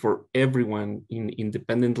support for everyone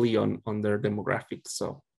independently on their demographics.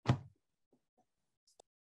 So.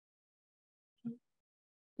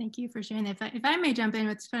 Thank you for sharing that. If I may jump in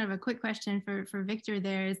with kind of a quick question for Victor,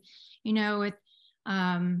 there is, you know, with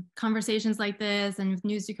conversations like this and with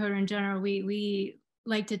News Decoder in general, we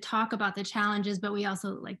like to talk about the challenges, but we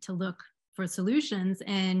also like to look for solutions.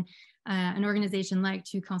 And an organization like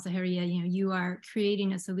TuConsejería, you know, you are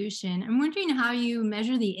creating a solution. I'm wondering how you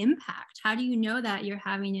measure the impact. How do you know that you're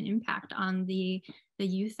having an impact on the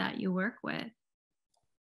youth that you work with?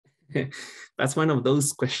 That's one of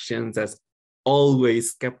those questions that's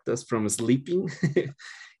always kept us from sleeping.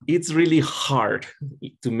 It's really hard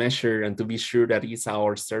to measure and to be sure that it's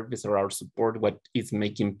our service or our support what is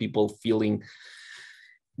making people feeling,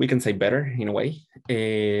 we can say, better in a way.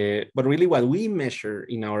 But really what we measure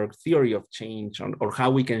in our theory of change, or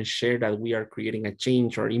how we can share that we are creating a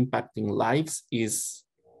change or impacting lives, is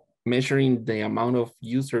measuring the amount of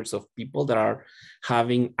users, of people that are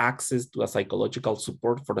having access to a psychological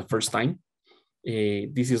support for the first time.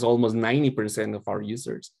 This is almost 90% of our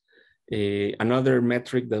users. Another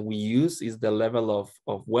metric that we use is the level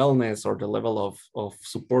of wellness, or the level of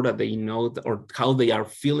support that they know, or how they are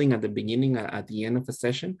feeling at the beginning, at the end of a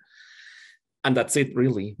session. And that's it,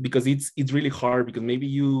 really, because it's really hard, because maybe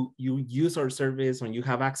you use our service and you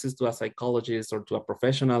have access to a psychologist or to a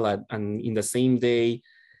professional, and in the same day,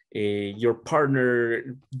 your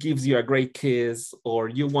partner gives you a great kiss, or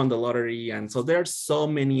you won the lottery. And so there are so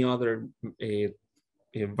many other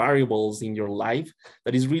variables in your life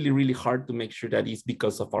that is really, really hard to make sure that it's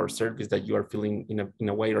because of our service that you are feeling in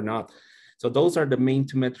a way or not. So those are the main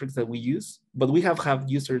two metrics that we use, but we have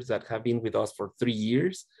users that have been with us for 3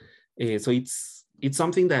 years. So it's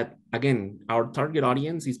something that, again, our target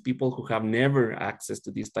audience is people who have never access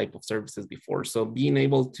to this type of services before. So being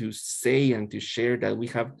able to say and to share that we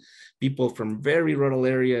have people from very rural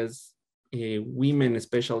areas, women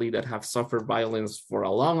especially, that have suffered violence for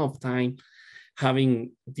a long time,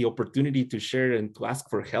 having the opportunity to share and to ask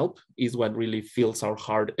for help is what really fills our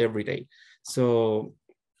heart every day. So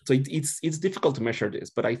it's difficult to measure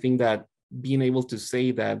this, but I think that being able to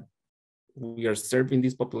say that we are serving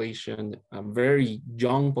this population, a very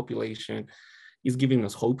young population, is giving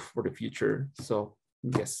us hope for the future. So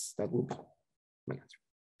yes, that will be my answer.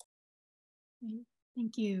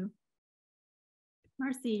 Thank you.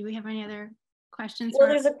 Marcy, do we have any other questions? Well,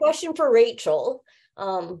 there's a question for Rachel.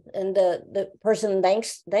 And the person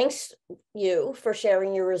thanks you for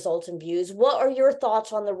sharing your results and views. What are your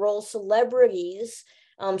thoughts on the role celebrities,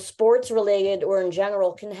 sports related or in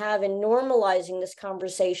general, can have in normalizing this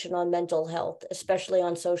conversation on mental health, especially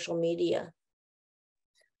on social media?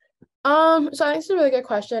 So I think it's a really good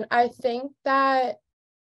question. I think that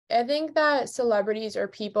celebrities or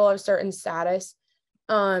people of certain status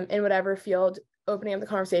in whatever field, opening up the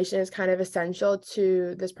conversation is kind of essential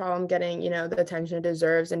to this problem getting, the attention it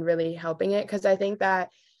deserves and really helping it. Because I think,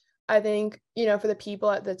 for the people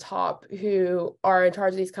at the top who are in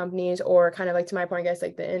charge of these companies, or kind of like, to my point, I guess,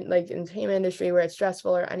 like the entertainment industry, where it's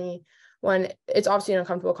stressful, or anyone, it's obviously an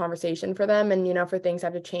uncomfortable conversation for them. And, for things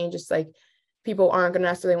have to change, it's like people aren't going to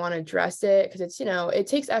necessarily want to address it, because it's, it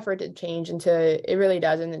takes effort to change, it really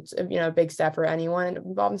does. And it's, a big step for anyone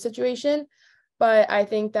involved in the situation. But I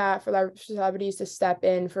think that for celebrities to step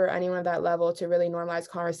in, for anyone at that level to really normalize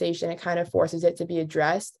conversation, it kind of forces it to be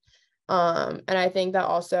addressed. And I think that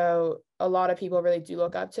also a lot of people really do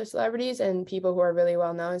look up to celebrities and people who are really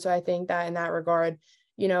well known. So I think that in that regard,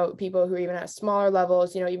 you know, people who are even at smaller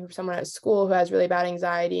levels, you know, even someone at school who has really bad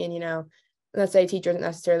anxiety and, you know, let's say teachers aren't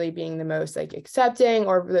necessarily being the most like accepting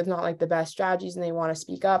or there's not like the best strategies and they want to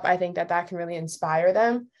speak up, I think that that can really inspire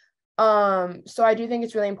them. So I do think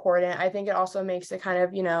it's really important. I think it also makes it kind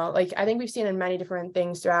of, you know, like I think we've seen in many different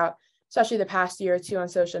things throughout, especially the past year or two on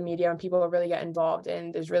social media, when people really get involved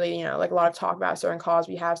and there's really, you know, like a lot of talk about certain cause,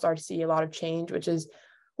 we have started to see a lot of change, which is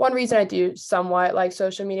one reason I do somewhat like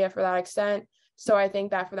social media for that extent. So I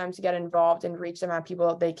think that for them to get involved and reach the amount of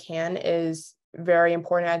people they can is very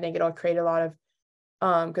important. I think it'll create a lot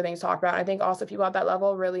of good things to talk about. I think also people at that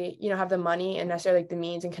level really, you know, have the money and necessarily like the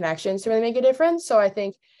means and connections to really make a difference. So I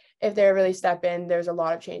think if they really step in, there's a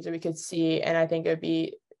lot of change that we could see. And I think it would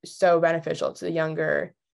be so beneficial to the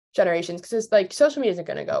younger generations because it's like social media isn't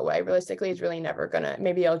going to go away. Realistically, it's really never going to,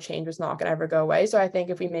 maybe it'll change, but it's not going to ever go away. So I think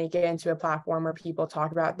if we make it into a platform where people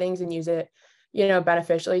talk about things and use it, you know,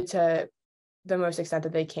 beneficially to the most extent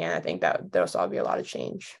that they can, I think that there'll still be a lot of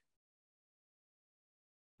change.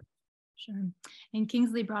 Sure. And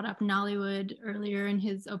Kingsley brought up Nollywood earlier in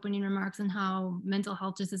his opening remarks and how mental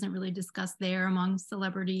health just isn't really discussed there among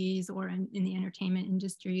celebrities or in the entertainment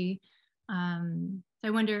industry. So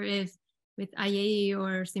I wonder if with Ayei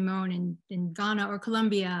or Simone in Ghana or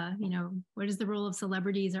Colombia, you know, what is the role of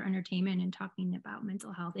celebrities or entertainment in talking about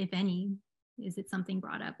mental health, if any? Is it something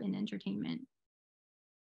brought up in entertainment?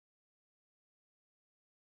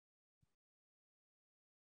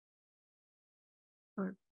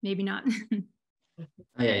 Or maybe not.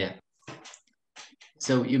 Oh, yeah.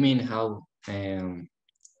 So you mean how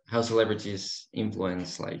celebrities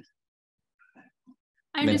influence like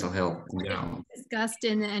mental health in general? Discussed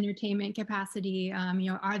in the entertainment capacity.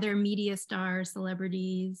 You know, are there media stars,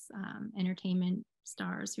 celebrities, entertainment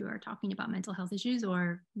stars who are talking about mental health issues,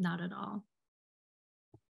 or not at all?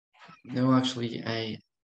 No, actually, I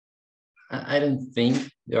don't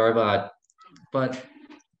think there are, but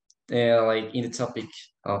like in the topic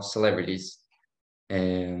of celebrities,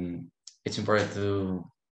 it's important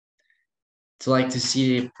to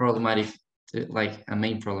see problematic, like a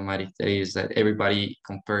main problematic that is that everybody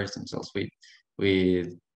compares themselves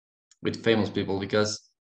with famous people, because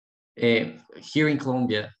here in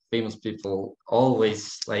Colombia, famous people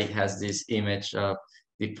always like has this image of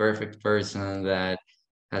the perfect person that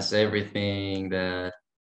has everything, that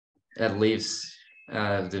lives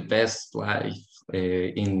the best life,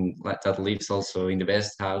 that lives also in the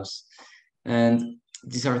best house. And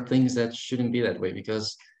these are things that shouldn't be that way,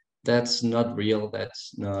 because that's not real.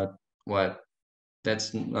 That's not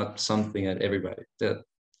something that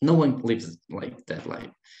no one lives like that life.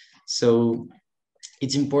 So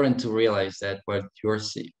it's important to realize that what you're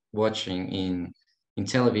watching in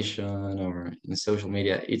television or in social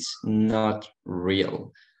media, it's not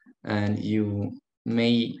real. And you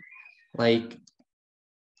may like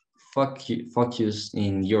focus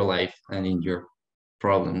in your life and in your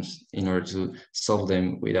problems in order to solve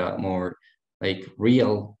them with a more like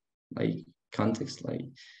real like context, like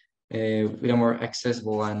with a more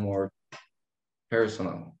accessible and more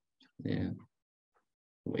personal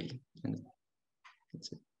way. And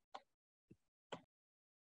that's it.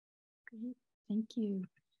 Great, thank you.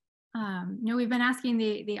 You know, we've been asking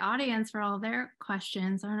the audience for all their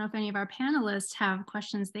questions. I don't know if any of our panelists have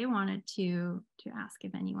questions they wanted to ask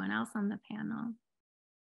of anyone else on the panel.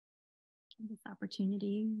 This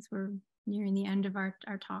opportunity as we're nearing the end of our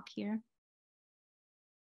talk here.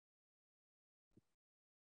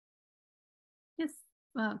 Yes,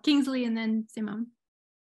 well, Kingsley and then Simone.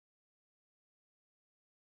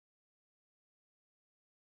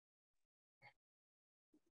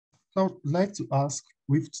 So I'd like to ask,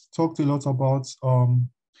 we've talked a lot about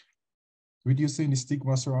reducing the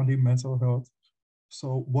stigma surrounding mental health.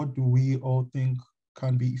 So what do we all think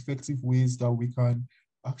can be effective ways that we can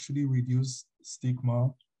actually reduce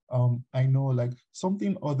stigma? I know like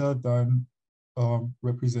something other than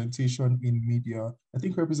representation in media. I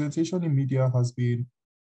think representation in media has been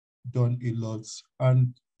done a lot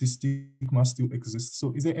and the stigma still exists.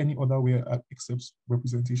 So is there any other way except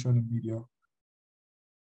representation in media?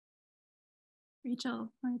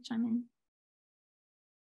 Rachel, want to chime in?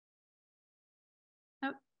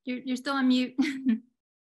 Oh, you're still on mute.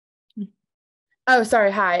 Oh,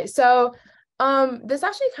 sorry. Hi. So this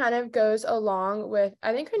actually kind of goes along with,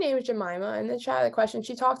 I think her name is Jemima in the chat, the question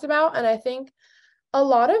she talked about. And I think a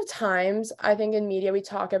lot of times, I think in media, we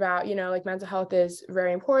talk about, you know, like mental health is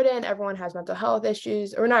very important. Everyone has mental health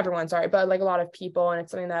issues, or not everyone, sorry, but like a lot of people. And it's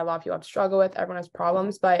something that a lot of people have to struggle with. Everyone has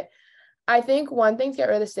problems. But I think one thing to get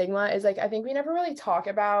rid of the stigma is like, I think we never really talk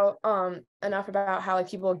about enough about how like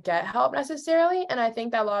people get help necessarily. And I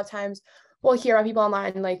think that a lot of times we'll hear about people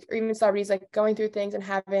online, like, or even celebrities like going through things and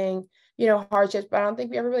having, you know, hardships, but I don't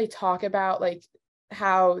think we ever really talk about like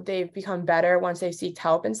how they've become better once they've seeked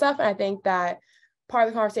help and stuff. And I think that part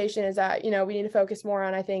of the conversation is that, you know, we need to focus more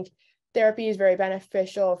on, I think therapy is very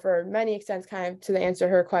beneficial for many extents, kind of to the answer to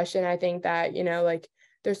her question. I think that, you know, like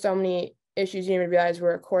there's so many issues you didn't even realize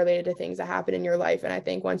were correlated to things that happen in your life. And I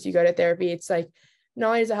think once you go to therapy, it's like, not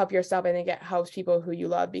only does it help yourself, I think it helps people who you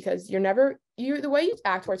love, because you're never, the way you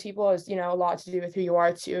act towards people is, you know, a lot to do with who you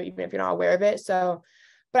are too, even if you're not aware of it. So,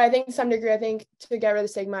 but I think to some degree, I think to get rid of the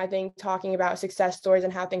stigma, I think talking about success stories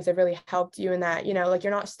and how things have really helped you, and that, you know, like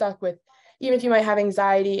you're not stuck with, even if you might have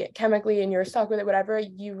anxiety chemically and you're stuck with it, whatever,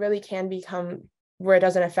 you really can become where it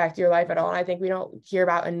doesn't affect your life at all. And I think we don't hear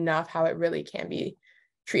about enough how it really can be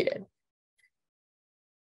treated.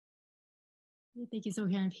 Thank you. So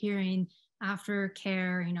kind of hearing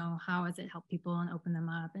aftercare, you know, how has it helped people and open them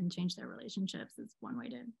up and change their relationships is one way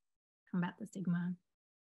to combat the stigma.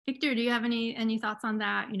 Victor, do you have any thoughts on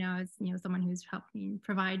that? You know, as you know, someone who's helping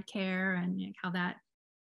provide care, and you know, how that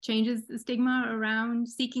changes the stigma around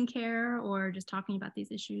seeking care or just talking about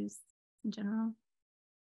these issues in general?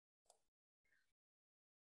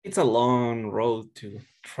 It's a long road to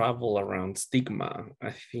travel around stigma.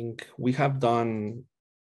 I think we have done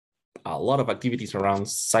a lot of activities around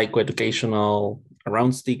psychoeducational,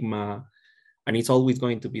 around stigma, and it's always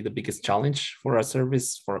going to be the biggest challenge for a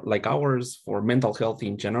service for like ours, for mental health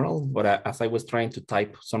in general. But as I was trying to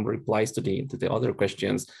type some replies to the other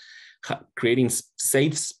questions, creating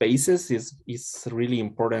safe spaces is really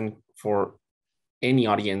important for any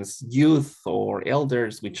audience, youth or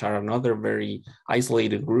elders, which are another very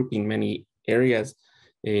isolated group in many areas,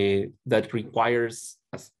 that requires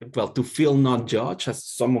to feel not judged, as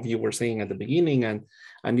some of you were saying at the beginning.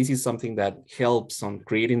 And this is something that helps on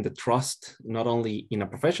creating the trust, not only in a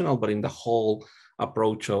professional, but in the whole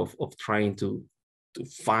approach of trying to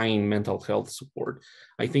find mental health support.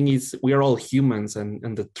 I think we are all humans,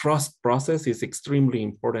 and the trust process is extremely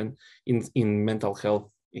important in mental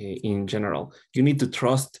health in general. You need to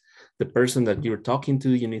trust the person that you're talking to,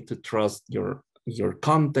 you need to trust your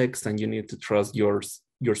context, and you need to trust your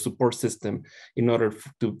support system in order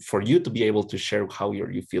for you to be able to share how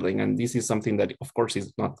you're feeling. And this is something that, of course,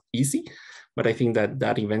 is not easy, but I think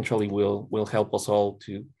that eventually will help us all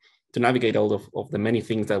to navigate all of the many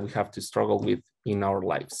things that we have to struggle with in our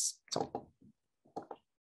lives. So.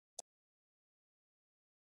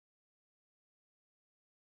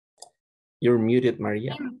 You're muted,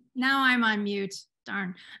 Maria. Now I'm on mute,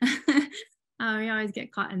 darn. We always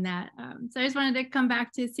get caught in that. So I just wanted to come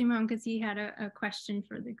back to Simon because he had a question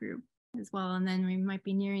for the group as well, and then we might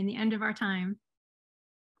be nearing the end of our time.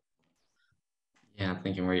 Yeah,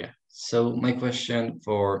 thank you, Maria. So my question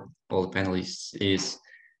for all the panelists is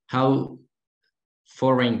how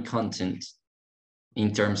foreign content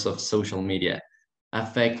in terms of social media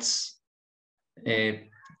affects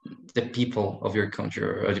the people of your country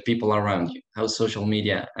or the people around you, how social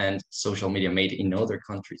media and social media made in other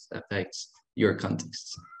countries affects your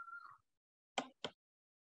context.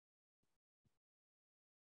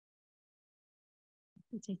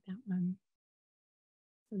 We'll take that one.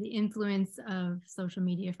 So the influence of social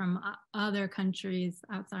media from other countries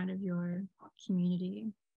outside of your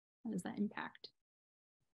community, how does that impact?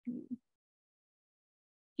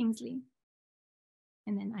 Kingsley,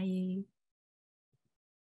 and then IE.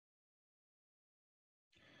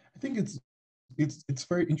 I think it's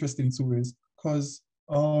very interesting in two ways, because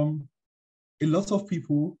a lot of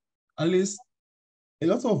people, at least a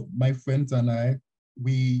lot of my friends and I,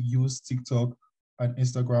 we use TikTok and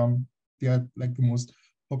Instagram. They are like the most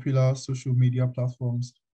popular social media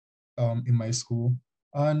platforms in my school.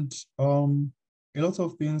 And a lot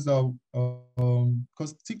of things that,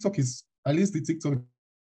 because TikTok is, at least the TikTok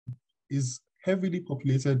is heavily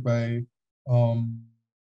populated by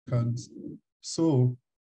so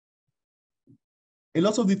a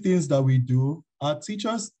lot of the things that we do, our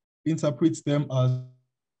teachers interpret them as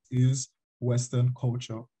is Western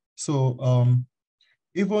culture. So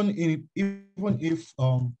even if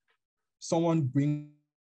someone brings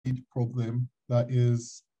a problem that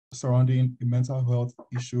is surrounding a mental health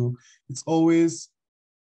issue, it's always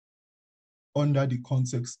under the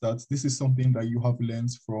context that this is something that you have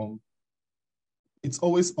learned from. It's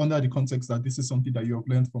always under the context that this is something that you have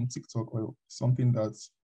learned from TikTok or something that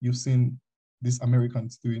you've seen these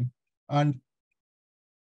Americans doing. And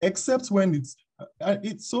except when it's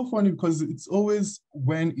so funny because it's always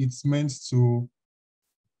when it's meant to,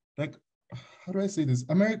 like, how do I say this?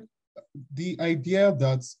 The idea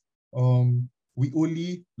that we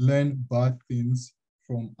only learn bad things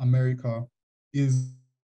from America is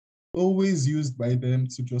always used by them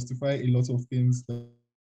to justify a lot of things, the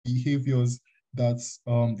behaviors that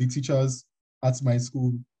the teachers at my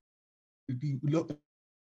school, the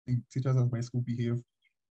teachers at my school behave.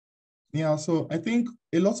 Yeah, so I think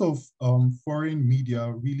a lot of foreign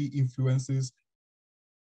media really influences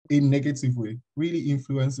a negative way, really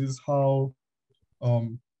influences how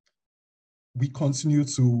we continue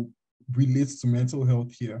to relate to mental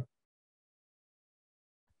health here.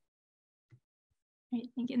 Great,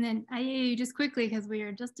 thank you. And then I just quickly, because we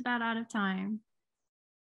are just about out of time.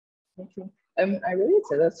 Thank you. I really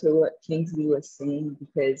tell us what Kingsley was saying,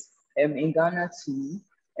 because in Ghana too,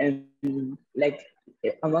 like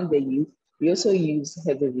among the youth, we also use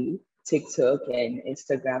heavily TikTok and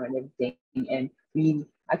Instagram and everything, and we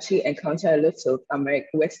actually encounter a lot of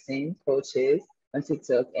Western cultures on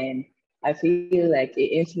TikTok, and I feel like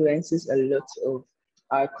it influences a lot of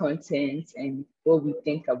our content and what we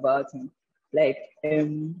think about, and like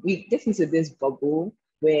we get into this bubble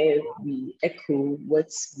where we echo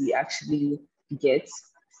what we actually get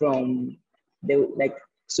from the like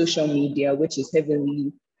social media, which is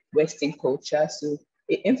heavily Western culture. So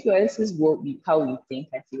it influences how we think,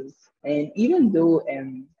 I feel. And even though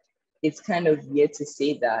it's kind of weird to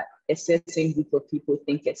say that a certain group of people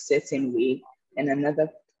think a certain way and another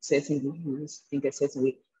certain group of people think a certain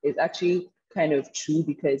way, it's actually kind of true,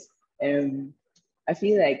 because I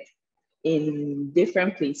feel like in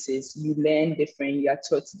different places, you learn different, you are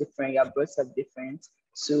taught different, you are brought up different.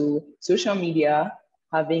 So social media,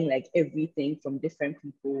 having like everything from different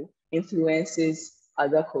people, influences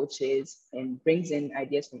other cultures and brings in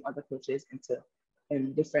ideas from other cultures into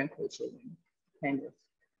different cultures, and kind of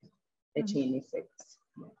a chain effect.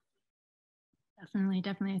 Yeah. Definitely.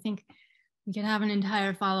 I think we could have an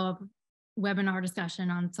entire follow-up webinar discussion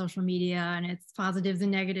on social media and its positives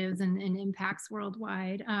and negatives and impacts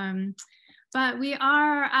worldwide. But we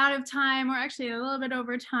are out of time. We're actually a little bit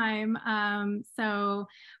over time. So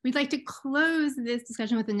we'd like to close this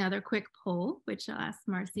discussion with another quick poll, which I'll ask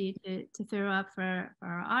Marcy to throw up for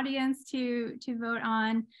our audience to vote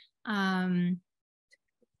on.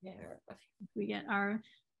 We get our,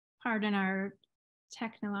 pardon our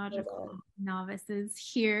technological novices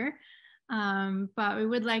here. But we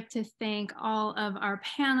would like to thank all of our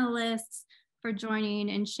panelists for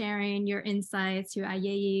joining and sharing your insights, to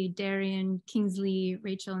Ayeyi, Darian, Kingsley,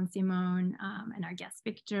 Rachel, and Simone, and our guest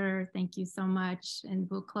Victor. Thank you so much. And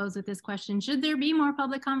we'll close with this question: should there be more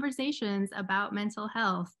public conversations about mental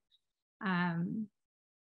health?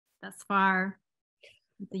 Thus far,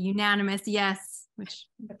 the unanimous yes, which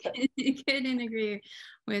you couldn't agree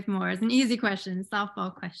with more. It's an easy question,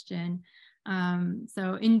 softball question.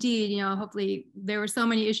 So indeed, hopefully there were so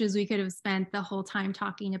many issues we could have spent the whole time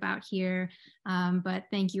talking about here, but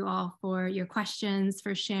thank you all for your questions,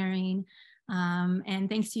 for sharing, and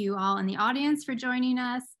thanks to you all in the audience for joining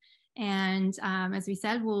us. And as we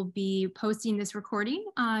said, we'll be posting this recording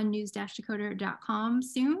on news-decoder.com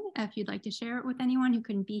soon if you'd like to share it with anyone who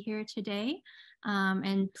couldn't be here today.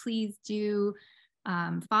 And please do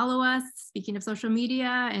follow us, speaking of social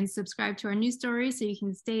media, and subscribe to our news stories so you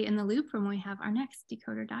can stay in the loop from when we have our next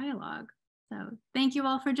Decoder Dialogue. So thank you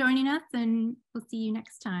all for joining us, and we'll see you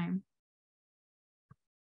next time.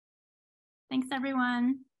 Thanks,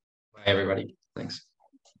 everyone. Bye, everybody. Thanks.